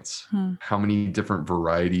plants. How many different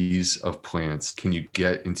varieties of plants can you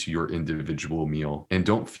get into your individual meal? And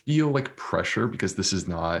don't feel like pressure, because this is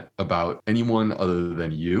not about anyone other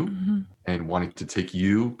than you. And wanting to take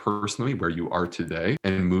you personally where you are today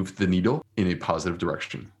and move the needle in a positive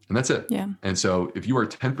direction. And that's it. Yeah. And so if you are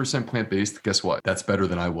 10% plant-based, guess what? That's better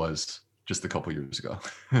than I was just a couple years ago.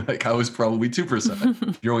 Like, I was probably 2%.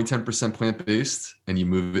 If you're only 10% plant-based and you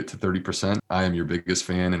move it to 30%, I am your biggest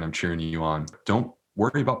fan and I'm cheering you on. Don't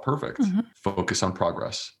worry about perfect. Focus on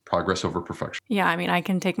progress over perfection. Yeah, I mean, I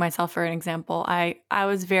can take myself for an example. I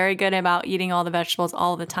was very good about eating all the vegetables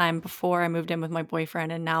all the time before I moved in with my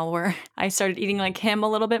boyfriend, and now I started eating like him a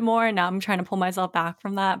little bit more, and now I'm trying to pull myself back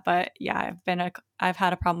from that. But yeah, I've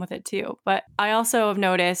had a problem with it too. But I also have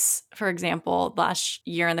noticed, for example, last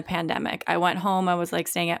year in the pandemic, I went home, I was like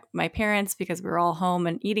staying at my parents because we were all home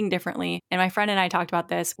and eating differently. And my friend and I talked about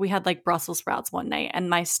this. We had like Brussels sprouts one night, and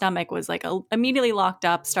my stomach was like immediately locked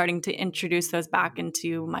up, starting to introduce those back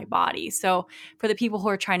into my body. So for the people who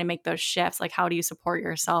are trying to make those shifts, like, how do you support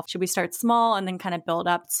yourself? Should we start small and then kind of build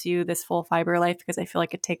up to this full fiber life? Because I feel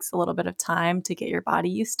like it takes a little bit of time to get your body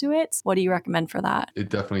used to it. What do you recommend for that? It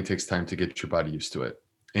definitely takes time to get your body used to it.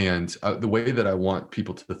 And the way that I want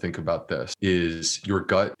people to think about this is your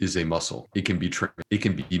gut is a muscle. It can be trained. It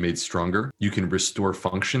can be made stronger. You can restore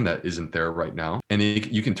function that isn't there right now. And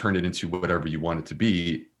you can turn it into whatever you want it to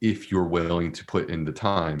be if you're willing to put in the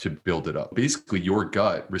time to build it up. Basically, your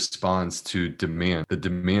gut responds to demand. The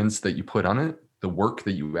demands that you put on it, the work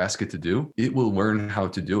that you ask it to do, it will learn how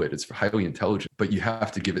to do it. It's highly intelligent, but you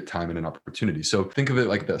have to give it time and an opportunity. So think of it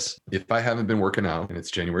like this. If I haven't been working out and it's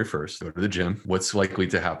January 1st, go to the gym, what's likely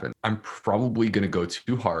to happen? I'm probably going to go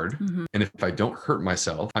too hard. And if I don't hurt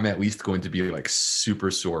myself, I'm at least going to be like super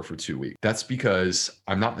sore for 2 weeks. That's because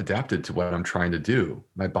I'm not adapted to what I'm trying to do.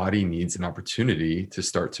 My body needs an opportunity to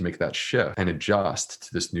start to make that shift and adjust to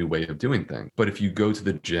this new way of doing things. But if you go to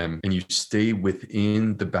the gym and you stay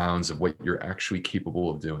within the bounds of what you're actually capable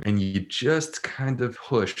of doing, and you just kind of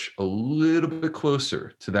push a little bit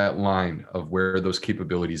closer to that line of where those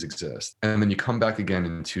capabilities exist, and then you come back again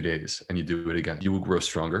in 2 days and you do it again, you will grow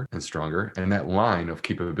stronger and stronger, and that line of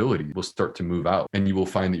capability will start to move out, and you will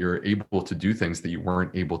find that you're able to do things that you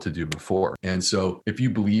weren't able to do before. And so if you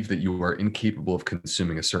believe that you are incapable of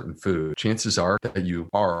consuming a certain food, chances are that you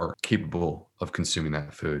are capable of consuming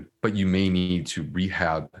that food, but you may need to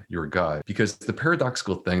rehab your gut. Because the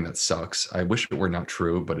paradoxical thing that sucks, I wish it were not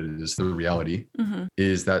true, but it is the reality,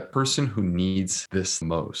 is that person who needs this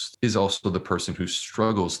most is also the person who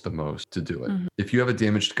struggles the most to do it. If you have a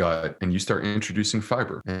damaged gut and you start introducing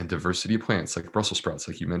fiber and diversity of plants like Brussels sprouts,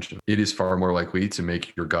 like you mentioned, it is far more likely to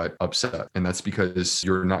make your gut upset. And that's because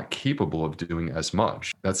you're not capable of doing as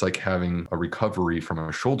much. That's like having a recovery from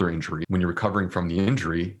a shoulder injury. When you're recovering from the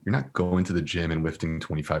injury, you're not going to the gym and lifting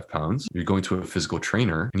 25 pounds. You're going to a physical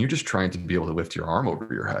trainer and you're just trying to be able to lift your arm over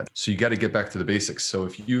your head. So you got to get back to the basics. So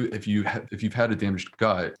if you've had a damaged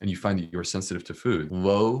gut and you find that you're sensitive to food,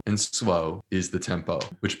 low and slow is the tempo,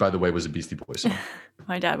 which by the way was a Beastie Boys song.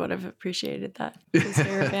 My dad would have appreciated that. His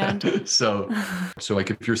favorite band. So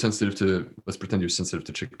like if you're sensitive to, let's pretend you're sensitive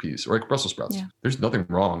to chickpeas or like Brussels sprouts. Yeah. There's nothing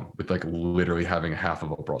wrong with like literally having half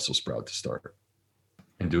of a Brussels sprout to start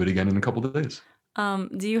and do it again in a couple of days.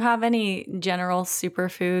 Do you have any general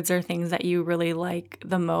superfoods or things that you really like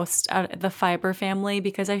the most out of the fiber family?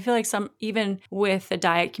 Because I feel like even with the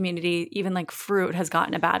diet community, even like fruit has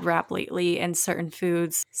gotten a bad rap lately and certain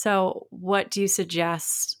foods. So what do you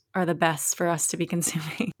suggest are the best for us to be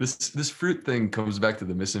consuming? This fruit thing comes back to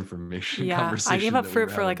the misinformation conversation. I gave up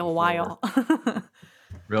fruit for like a while.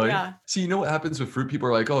 Really? Yeah. See, you know what happens with fruit? People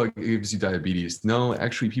are like, oh, it gives you diabetes. No,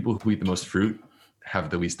 actually, people who eat the most fruit have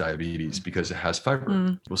the least diabetes because it has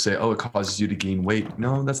fiber. People say, oh, it causes you to gain weight.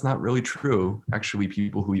 No, that's not really true. Actually,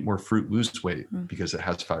 people who eat more fruit lose weight because it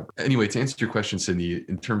has fiber. Anyway, to answer your question, Sydney,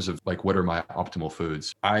 in terms of like, what are my optimal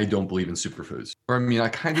foods? I don't believe in superfoods. Or I mean, I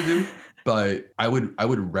kind of do, but I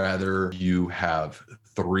would rather you have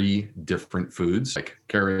 3 different foods like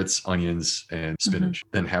carrots, onions, and spinach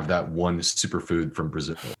than have that one superfood from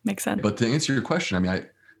Brazil. Makes sense. But to answer your question, I mean,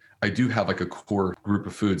 I do have like a core group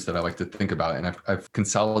of foods that I like to think about, and I've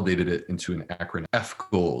consolidated it into an acronym: F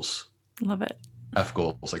goals. Love it. F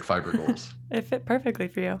goals, like fiber goals. It fit perfectly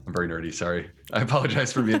for you. I'm very nerdy. Sorry. I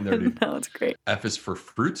apologize for being nerdy. No, it's great. F is for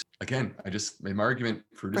fruit. Again, I just made my argument.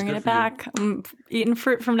 Fruit Bringing is it good back. I'm eating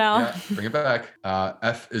fruit from now. Yeah, bring it back.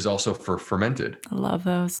 F is also for fermented. I love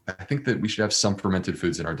those. I think that we should have some fermented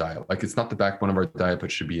foods in our diet. Like it's not the backbone of our diet,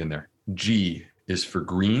 but should be in there. G is for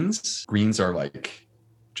greens. Greens are like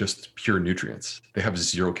just pure nutrients. They have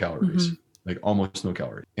 0 calories, like almost no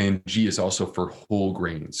calories. And G is also for whole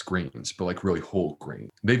grains, but like really whole grain.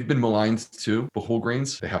 They've been maligned too, but whole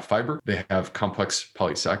grains, they have fiber, they have complex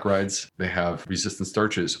polysaccharides, they have resistant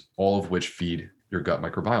starches, all of which feed your gut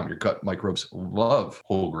microbiome. Your gut microbes love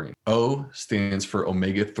whole grain. O stands for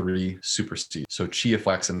omega-3 super seed. So chia,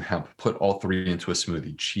 flax, and hemp. Put all 3 into a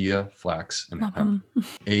smoothie. Chia, flax, and hemp.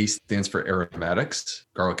 A stands for aromatics,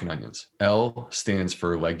 garlic and onions. L stands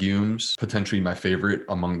for legumes, potentially my favorite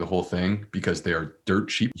among the whole thing because they are dirt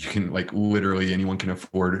cheap. You can like literally anyone can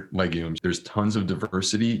afford legumes. There's tons of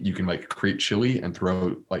diversity. You can like create chili and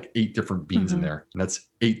throw like 8 different beans in there. And that's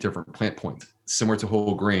 8 different plant points. Similar to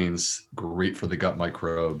whole grains, great for the gut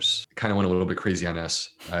microbes. Kind of went a little bit crazy on S.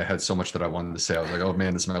 I had so much that I wanted to say. I was like, oh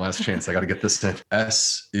man, this is my last chance. I got to get this in.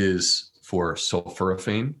 S is for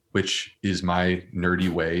sulforaphane, which is my nerdy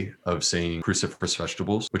way of saying cruciferous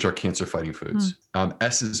vegetables, which are cancer-fighting foods.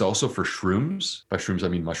 S is also for shrooms. By shrooms, I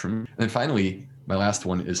mean mushroom. And then finally, my last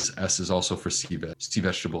one is S is also for sea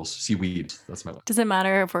vegetables, seaweed. That's my last. Does it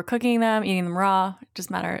matter if we're cooking them, eating them raw? It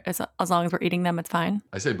doesn't matter as long as we're eating them, it's fine.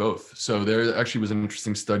 I say both. So there actually was an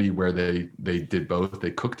interesting study where they did both.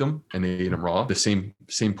 They cooked them and they ate them raw, the same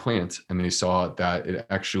plant, and they saw that it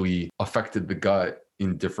actually affected the gut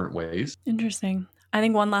in different ways. Interesting. I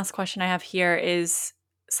think one last question I have here is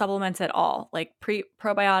supplements at all, like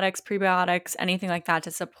probiotics, prebiotics, anything like that to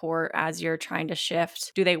support as you're trying to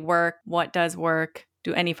shift. Do they work? What does work?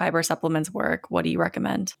 Do any fiber supplements work? What do you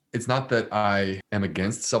recommend? It's not that I am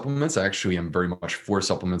against supplements. I actually am very much for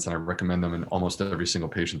supplements and I recommend them in almost every single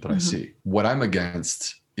patient that I see. What I'm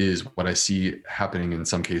against is what I see happening in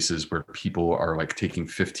some cases where people are like taking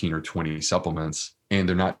 15 or 20 supplements and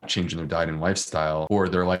they're not changing their diet and lifestyle, or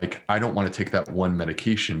they're like, I don't want to take that one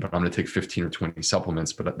medication, but I'm going to take 15 or 20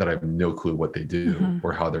 supplements, but that I have no clue what they do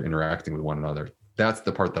or how they're interacting with one another. That's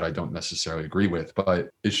the part that I don't necessarily agree with, but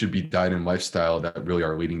it should be diet and lifestyle that really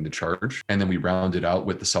are leading the charge. And then we round it out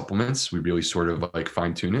with the supplements. We really sort of like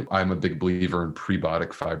fine tune it. I'm a big believer in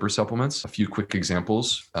prebiotic fiber supplements. A few quick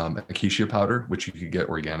examples, acacia powder, which you could get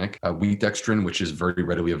organic, wheat dextrin, which is very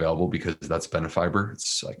readily available because that's benefiber.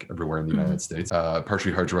 It's like everywhere in the United States.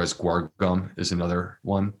 Partially hydrolyzed guar gum is another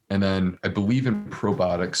one. And then I believe in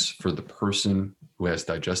probiotics for the person who has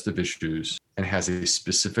digestive issues and has a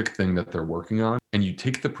specific thing that they're working on. And you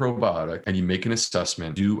take the probiotic and you make an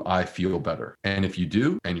assessment. Do I feel better? And if you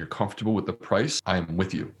do, and you're comfortable with the price, I'm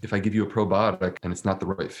with you. If I give you a probiotic and it's not the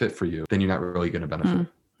right fit for you, then you're not really going to benefit.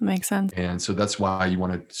 Makes sense. And so that's why you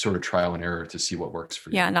want to sort of trial and error to see what works for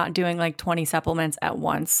you. Yeah, not doing like 20 supplements at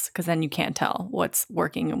once, because then you can't tell what's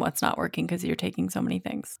working and what's not working because you're taking so many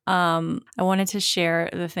things. I wanted to share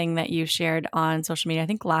the thing that you shared on social media, I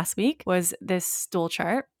think last week, was this stool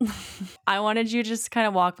chart. I wanted you to just kind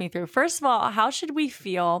of walk me through. First of all, how should we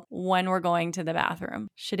feel when we're going to the bathroom?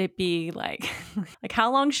 Should it be like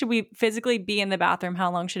how long should we physically be in the bathroom?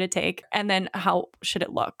 How long should it take? And then how should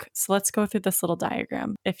it look? So let's go through this little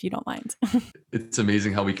diagram, if you don't mind. It's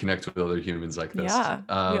amazing how we connect with other humans like this.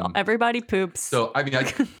 Yeah. Everybody poops. So, I mean,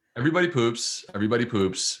 everybody poops.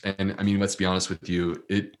 And I mean, let's be honest with you.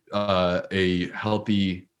 A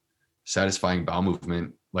healthy, satisfying bowel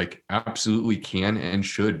movement, like, absolutely can and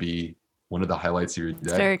should be one of the highlights of your day.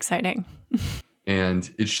 It's very exciting. And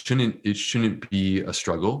it shouldn't be a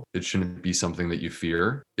struggle. It shouldn't be something that you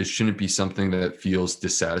fear. It shouldn't be something that feels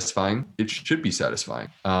dissatisfying. It should be satisfying.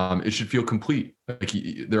 It should feel complete. Like,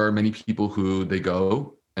 there are many people who they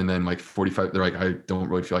go and then like 45, they're like, I don't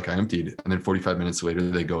really feel like I emptied. And then 45 minutes later,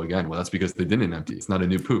 they go again. Well, that's because they didn't empty. It's not a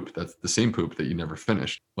new poop. That's the same poop that you never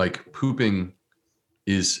finished. Like, pooping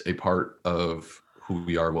is a part of who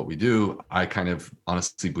we are, what we do. I kind of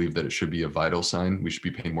honestly believe that it should be a vital sign. We should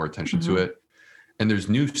be paying more attention to it. And there's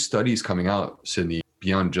new studies coming out, Sydney,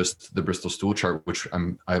 beyond just the Bristol stool chart, which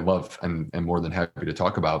I love and am more than happy to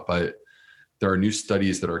talk about. But there are new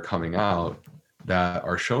studies that are coming out that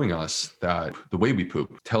are showing us that the way we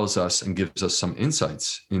poop tells us and gives us some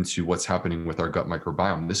insights into what's happening with our gut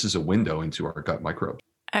microbiome. This is a window into our gut microbe.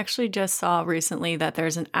 I actually just saw recently that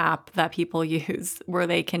there's an app that people use where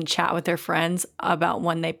they can chat with their friends about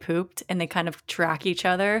when they pooped, and they kind of track each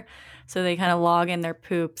other. So they kind of log in their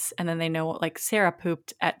poops, and then they know, like, Sarah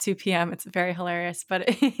pooped at 2 p.m. It's very hilarious, but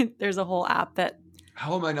there's a whole app that...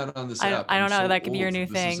 How am I not on this app? I don't know. So that could be your new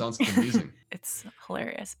this thing. Sounds amazing. It's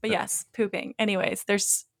hilarious. But yes, pooping. Anyways,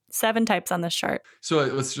 there's 7 types on this chart. So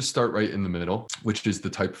let's just start right in the middle, which is the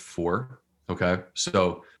type 4. Okay.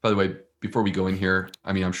 So, by the way, before we go in here,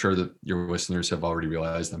 I mean, I'm sure that your listeners have already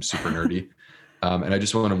realized I'm super nerdy. And I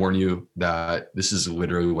just want to warn you that this is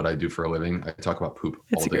literally what I do for a living. I talk about poop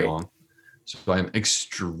all day long. So I am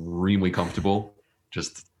extremely comfortable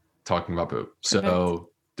just talking about poop. Perfect. So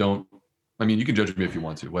you can judge me if you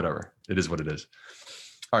want to, whatever. It is what it is.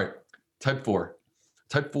 All right. Type 4.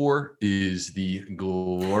 Type 4 is the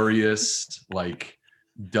glorious, like,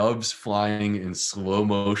 doves flying in slow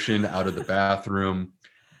motion out of the bathroom,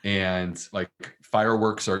 and like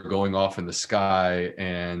fireworks are going off in the sky,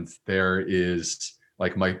 and there is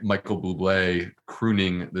like Michael Bublé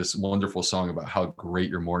crooning this wonderful song about how great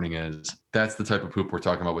your morning is. That's the type of poop we're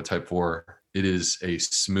talking about with type 4. It is a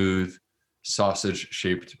smooth,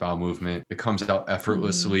 sausage-shaped bowel movement. It comes out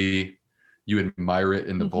effortlessly. You admire it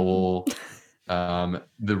in the bowl. On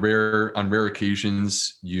rare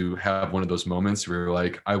occasions, you have one of those moments where you're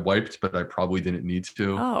like, I wiped, but I probably didn't need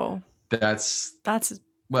to. Oh, that's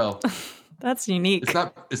well, that's unique.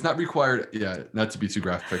 It's not required. Yeah, not to be too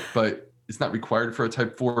graphic, but it's not required for a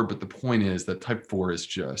type 4. But the point is that type 4 is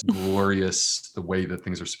just glorious, the way that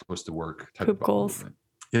things are supposed to work. Type poop goals.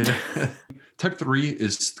 Yeah. Type 3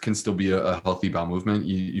 can still be a healthy bowel movement.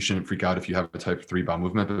 You shouldn't freak out if you have a type 3 bowel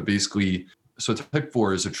movement, but basically, so type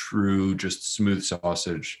 4 is a true, just smooth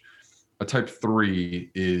sausage. A type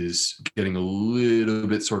 3 is getting a little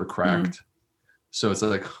bit sort of cracked. So it's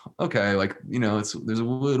like, okay, like, there's a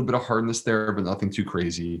little bit of hardness there, but nothing too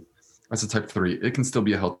crazy. That's a type 3. It can still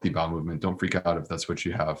be a healthy bowel movement. Don't freak out if that's what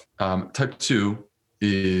you have. Type 2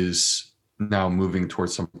 is now moving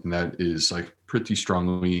towards something that is like pretty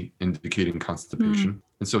strongly indicating constipation.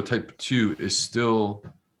 And so type 2 is still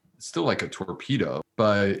like a torpedo,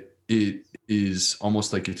 but it is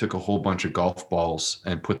almost like you took a whole bunch of golf balls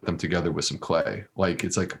and put them together with some clay. Like,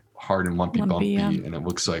 it's like hard and lumpy, bumpy, and it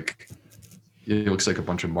looks like a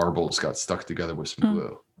bunch of marbles got stuck together with some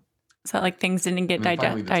glue. Is that like things didn't get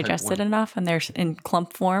digested enough and they're in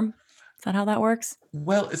clump form? Is that how that works?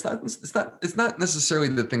 Well, it's not necessarily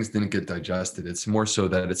that things didn't get digested. It's more so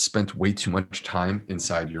that it spent way too much time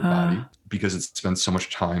inside your body. Because it spends so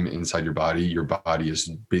much time inside your body is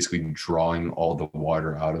basically drawing all the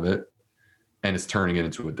water out of it, and it's turning it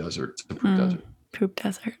into a desert. It's a poop desert. Poop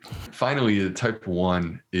desert. Finally, the type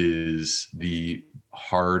 1 is the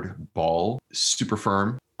hard ball, super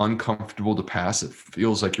firm, uncomfortable to pass. It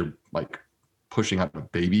feels like you're like pushing out a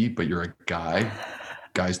baby, but you're a guy.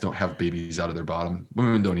 Guys don't have babies out of their bottom.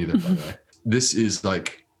 Women don't either, by the way. This is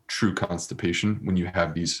like true constipation when you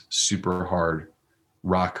have these super hard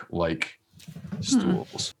rock-like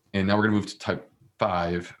stools. And now we're going to move to type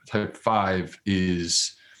 5. Type 5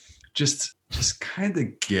 is just kind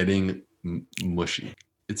of getting mushy.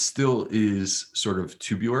 it still is sort of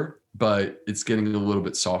tubular, but it's getting a little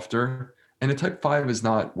bit softer. And a type 5 is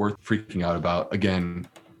not worth freaking out about. Again,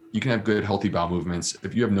 you can have good, healthy bowel movements.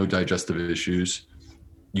 If you have no digestive issues,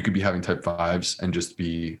 you could be having type 5s and just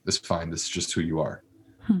be, this is fine. This is just who you are.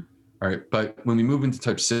 All right. But when we move into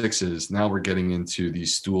type 6s, now we're getting into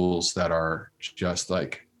these stools that are just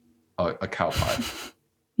like a cow pie,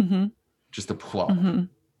 just a plop.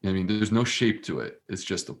 I mean, there's no shape to it. It's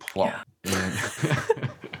just a plop. Yeah.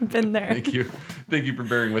 And been there. Thank you for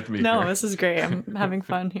bearing with me. No, here. This is great. I'm having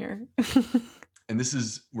fun here. And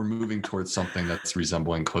we're moving towards something that's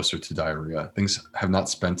resembling closer to diarrhea. Things have not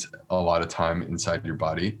spent a lot of time inside your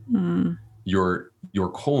body. Your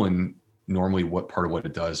colon, normally part of what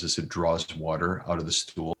it does is it draws water out of the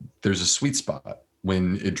stool. There's a sweet spot.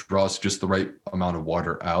 When it draws just the right amount of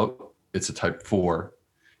water out, it's a type 4.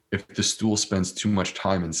 If the stool spends too much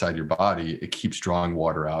time inside your body, it keeps drawing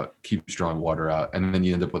water out, and then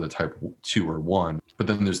you end up with a type 2 or 1. But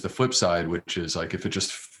then there's the flip side, which is like if it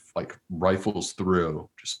just like rifles through,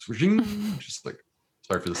 just like,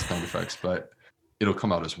 sorry for the sound effects, but it'll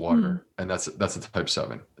come out as water, and that's a type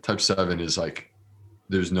 7. A type 7 is like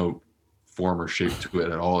there's no form or shape to it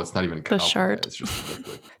at all. It's not even a cow. It's just a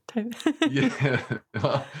liquid. Yeah,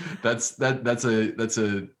 well, that's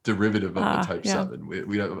a derivative of the type 7.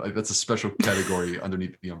 We have, that's a special category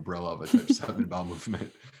underneath the umbrella of a type 7 bowel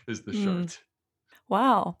movement is the shart.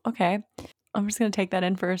 Wow. Okay. I'm just going to take that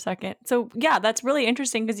in for a second. So yeah, that's really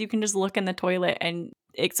interesting because you can just look in the toilet and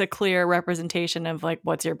it's a clear representation of like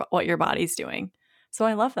what your body's doing. So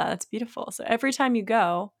I love that. That's beautiful. So every time you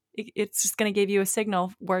go, it's just going to give you a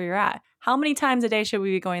signal where you're at. How many times a day should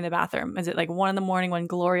we be going to the bathroom? Is it like 1 a.m, when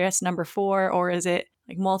glorious, number 4, or is it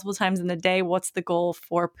like multiple times in the day? What's the goal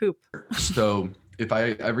for poop? So if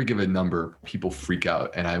I ever give a number, people freak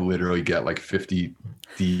out, and I literally get like 50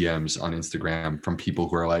 DMs on Instagram from people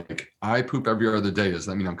who are like, I poop every other day. Does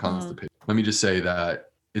that mean I'm constipated? Let me just say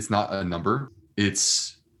that it's not a number.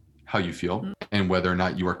 It's how you feel and whether or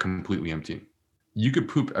not you are completely empty. You could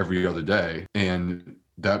poop every other day, and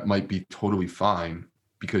that might be totally fine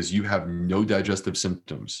because you have no digestive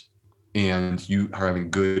symptoms and you are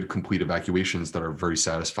having good, complete evacuations that are very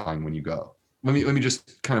satisfying when you go. Let me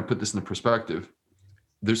just kind of put this into perspective.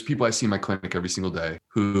 There's people I see in my clinic every single day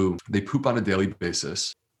who they poop on a daily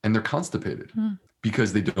basis and they're constipated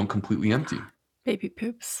because they don't completely empty. Baby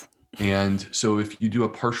poops. And so if you do a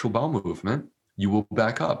partial bowel movement, you will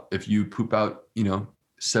back up. If you poop out,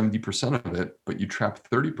 70% of it, but you trap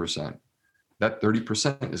 30%, that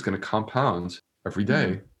 30% is going to compound every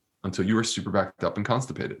day until you are super backed up and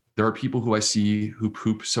constipated. There are people who I see who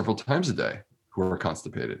poop several times a day who are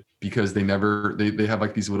constipated because they have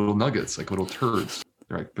like these little nuggets, like little turds.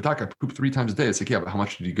 They're like, but doc, I poop 3 times a day. It's like, yeah, but how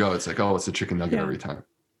much did you go? It's like, oh, it's a chicken nugget every time.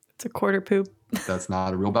 It's a quarter poop. That's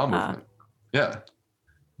not a real bowel movement. Yeah.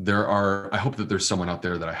 I hope that there's someone out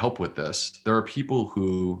there that I help with this. There are people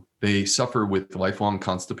who they suffer with lifelong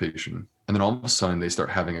constipation, and then all of a sudden they start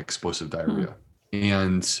having explosive diarrhea.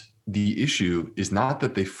 And the issue is not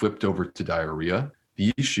that they flipped over to diarrhea.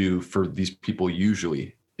 The issue for these people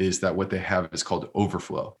usually is that what they have is called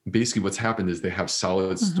overflow. Basically what's happened is they have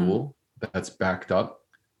solid stool that's backed up.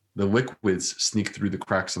 The liquids sneak through the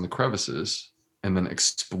cracks and the crevices and then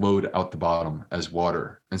explode out the bottom as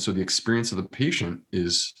water. And so the experience of the patient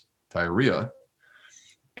is diarrhea.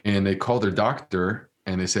 And they call their doctor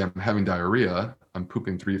and they say, I'm having diarrhea. I'm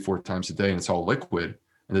pooping 3 or 4 times a day and it's all liquid.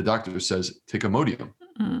 And the doctor says, take Imodium.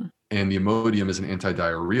 And the Imodium is an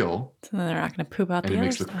anti-diarrheal. So then they're not going to poop out the other stuff. And it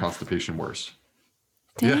makes the constipation worse.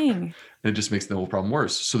 Dang. Yeah. And it just makes the whole problem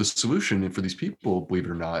worse. So the solution for these people, believe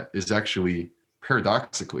it or not, is actually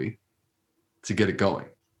paradoxically to get it going.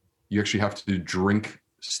 You actually have to drink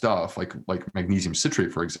stuff like magnesium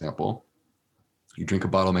citrate, for example. You drink a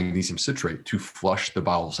bottle of magnesium citrate to flush the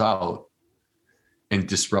bowels out and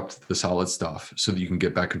disrupt the solid stuff so that you can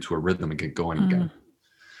get back into a rhythm and get going again.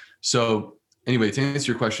 So anyway, to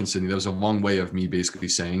answer your question, Sydney, that was a long way of me basically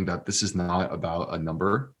saying that this is not about a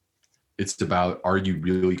number. It's about, are you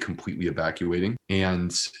really completely evacuating?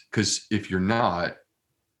 And because if you're not,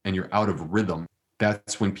 and you're out of rhythm,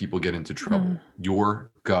 that's when people get into trouble.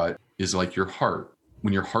 Your gut is like your heart.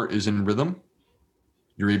 When your heart is in rhythm,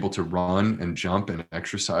 you're able to run and jump and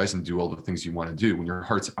exercise and do all the things you want to do. When your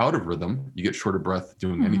heart's out of rhythm, you get short of breath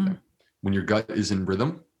doing anything. When your gut is in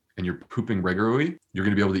rhythm and you're pooping regularly, you're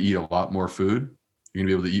going to be able to eat a lot more food. You're going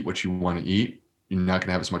to be able to eat what you want to eat. You're not going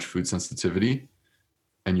to have as much food sensitivity,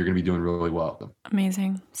 and you're going to be doing really well.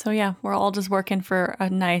 Amazing. So yeah, we're all just working for a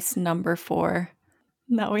nice number 4.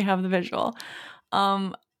 Now we have the visual.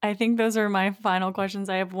 I think those are my final questions.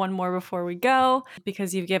 I have one more before we go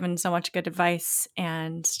because you've given so much good advice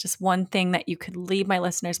and just one thing that you could leave my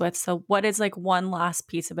listeners with. So what is like one last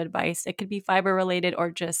piece of advice? It could be fiber related or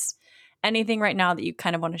just anything right now that you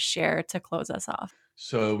kind of want to share to close us off.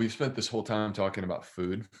 So we've spent this whole time talking about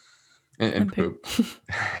food and poop.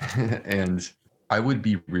 And I would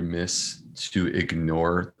be remiss to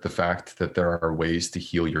ignore the fact that there are ways to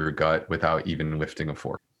heal your gut without even lifting a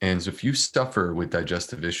fork. And so if you suffer with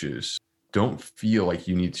digestive issues, don't feel like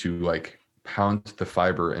you need to like pound the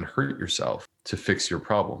fiber and hurt yourself to fix your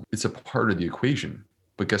problem. It's a part of the equation.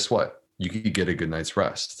 But guess what? You could get a good night's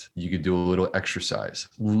rest. You could do a little exercise,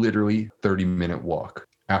 literally 30-minute walk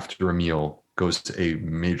after a meal goes a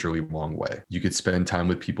majorly long way. You could spend time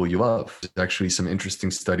with people you love. There's actually some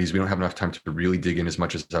interesting studies. We don't have enough time to really dig in as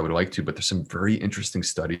much as I would like to, but there's some very interesting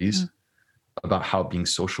studies about how being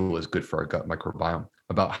social is good for our gut microbiome,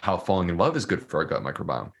 about how falling in love is good for our gut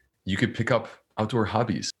microbiome. You could pick up outdoor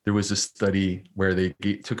hobbies. There was a study where they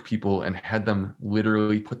took people and had them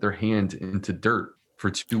literally put their hand into dirt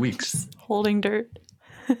for 2 weeks. Just holding dirt.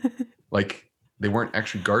 Like they weren't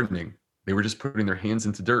actually gardening. They were just putting their hands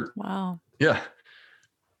into dirt. Wow. Yeah.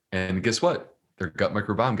 And guess what? Their gut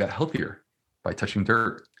microbiome got healthier by touching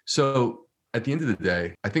dirt. So at the end of the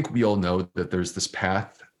day, I think we all know that there's this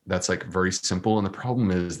path that's like very simple. And the problem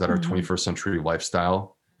is that our 21st century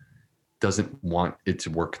lifestyle doesn't want it to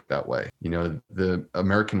work that way. You know, the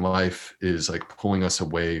American life is like pulling us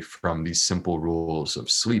away from these simple rules of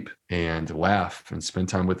sleep and laugh and spend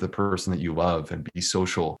time with the person that you love and be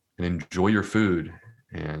social and enjoy your food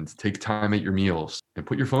and take time at your meals and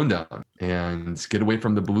put your phone down and get away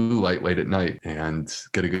from the blue light late at night and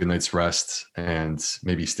get a good night's rest and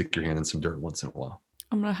maybe stick your hand in some dirt once in a while.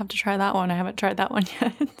 I'm going to have to try that one. I haven't tried that one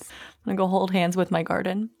yet. I'm going to go hold hands with my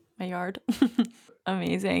garden, my yard.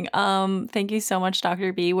 Amazing. Thank you so much,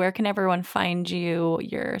 Dr. B. Where can everyone find you,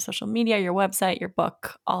 your social media, your website, your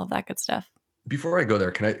book, all of that good stuff? Before I go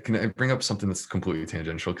there, can I bring up something that's completely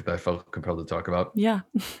tangential that I felt compelled to talk about? Yeah.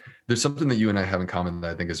 There's something that you and I have in common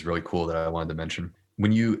that I think is really cool that I wanted to mention.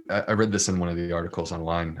 I read this in one of the articles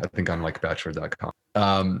online, I think on like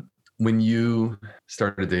bachelor.com. When you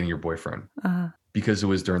started dating your boyfriend, because it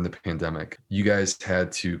was during the pandemic, you guys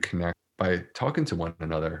had to connect by talking to one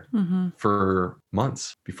another for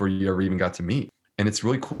months before you ever even got to meet. And it's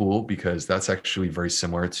really cool because that's actually very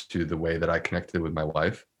similar to the way that I connected with my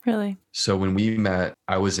wife. Really? So when we met,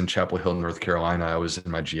 I was in Chapel Hill, North Carolina. I was in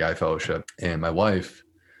my GI fellowship, and my wife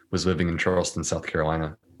was living in Charleston, South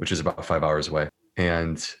Carolina, which is about 5 hours away.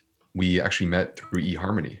 And we actually met through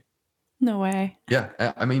eHarmony. No way. Yeah.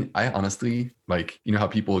 I mean, I honestly, like, you know how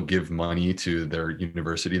people give money to their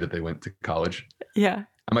university that they went to college? Yeah.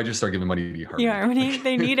 I might just start giving money to eHarmony. eHarmony,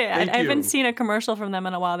 they need it. I haven't you. seen a commercial from them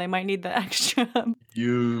in a while. They might need the extra.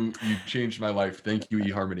 You changed my life. Thank you,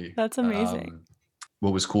 eHarmony. That's amazing.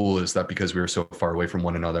 What was cool is that because we were so far away from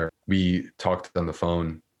one another, we talked on the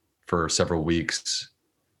phone for several weeks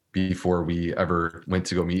before we ever went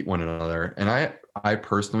to go meet one another. And I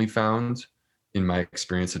personally found in my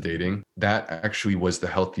experience of dating, that actually was the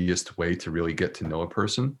healthiest way to really get to know a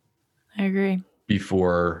person. I agree.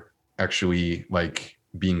 Before actually like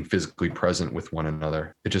being physically present with one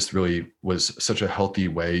another. It just really was such a healthy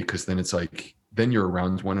way because then it's like, then you're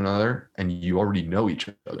around one another and you already know each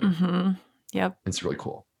other. Yep. It's really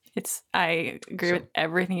cool. I agree with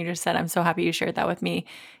everything you just said. I'm so happy you shared that with me.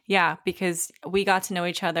 Yeah, because we got to know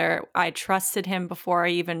each other. I trusted him before I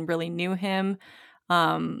even really knew him.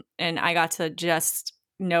 And I got to just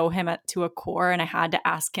know him to a core, and I had to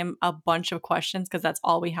ask him a bunch of questions because that's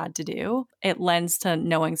all we had to do. It lends to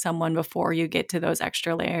knowing someone before you get to those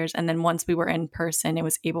extra layers. And then once we were in person,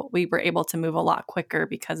 we were able to move a lot quicker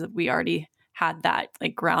because we already had that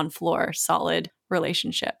like ground floor solid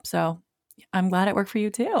relationship. So I'm glad it worked for you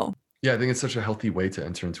too. Yeah, I think it's such a healthy way to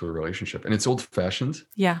enter into a relationship. And it's old-fashioned.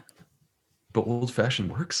 Yeah. But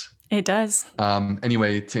old-fashioned works. It does.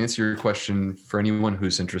 Anyway, to answer your question, for anyone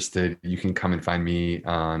who's interested, you can come and find me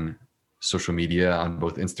on social media on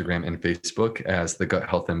both Instagram and Facebook as The Gut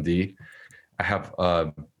Health MD. I have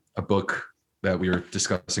a book that we were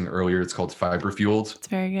discussing earlier. It's called Fiber Fueled. It's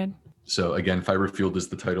very good. So again, Fiber Fueled is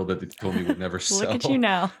the title that they told me would never sell. Look at you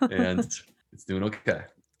now. And it's doing okay.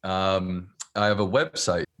 I have a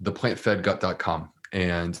website, theplantfedgut.com.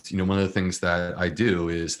 And, you know, one of the things that I do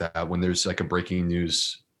is that when there's like a breaking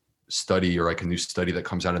news study or like a new study that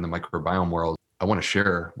comes out in the microbiome world, I want to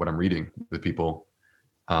share what I'm reading with people.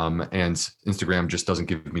 And Instagram just doesn't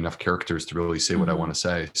give me enough characters to really say what I want to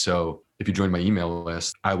say. So if you join my email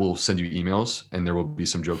list, I will send you emails and there will be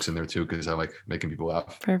some jokes in there too, because I like making people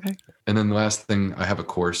laugh. Perfect. And then the last thing, I have a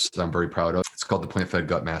course that I'm very proud of. It's It's called the Plant-Fed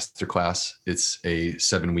Gut Masterclass. It's a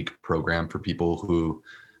 7-week program for people who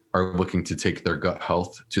are looking to take their gut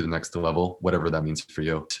health to the next level, whatever that means for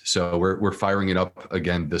you. So we're firing it up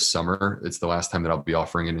again this summer. It's the last time that I'll be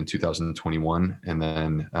offering it in 2021. And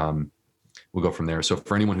then we'll go from there. So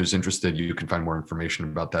for anyone who's interested, you can find more information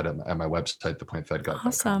about that at my website, theplantfedgut.com.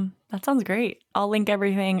 Awesome. That sounds great. I'll link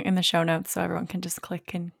everything in the show notes so everyone can just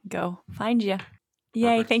click and go find you.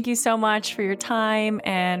 Yay. Perfect. Thank you so much for your time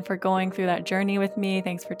and for going through that journey with me.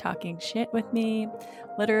 Thanks for talking shit with me,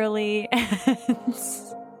 literally.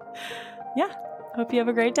 Yeah. Hope you have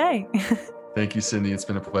a great day. Thank you, Sydney. It's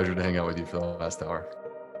been a pleasure to hang out with you for the last hour.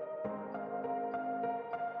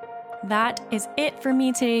 That is it for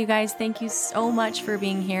me today, you guys. Thank you so much for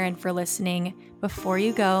being here and for listening. Before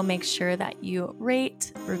you go, make sure that you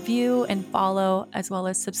rate, review, and follow, as well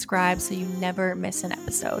as subscribe so you never miss an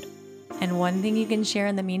episode. And one thing you can share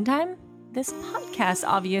in the meantime, this podcast,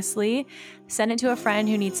 obviously. Send it to a friend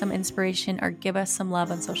who needs some inspiration, or give us some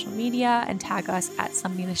love on social media and tag us at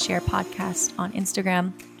Something to Share Podcast on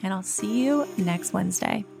Instagram. And I'll see you next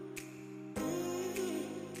Wednesday.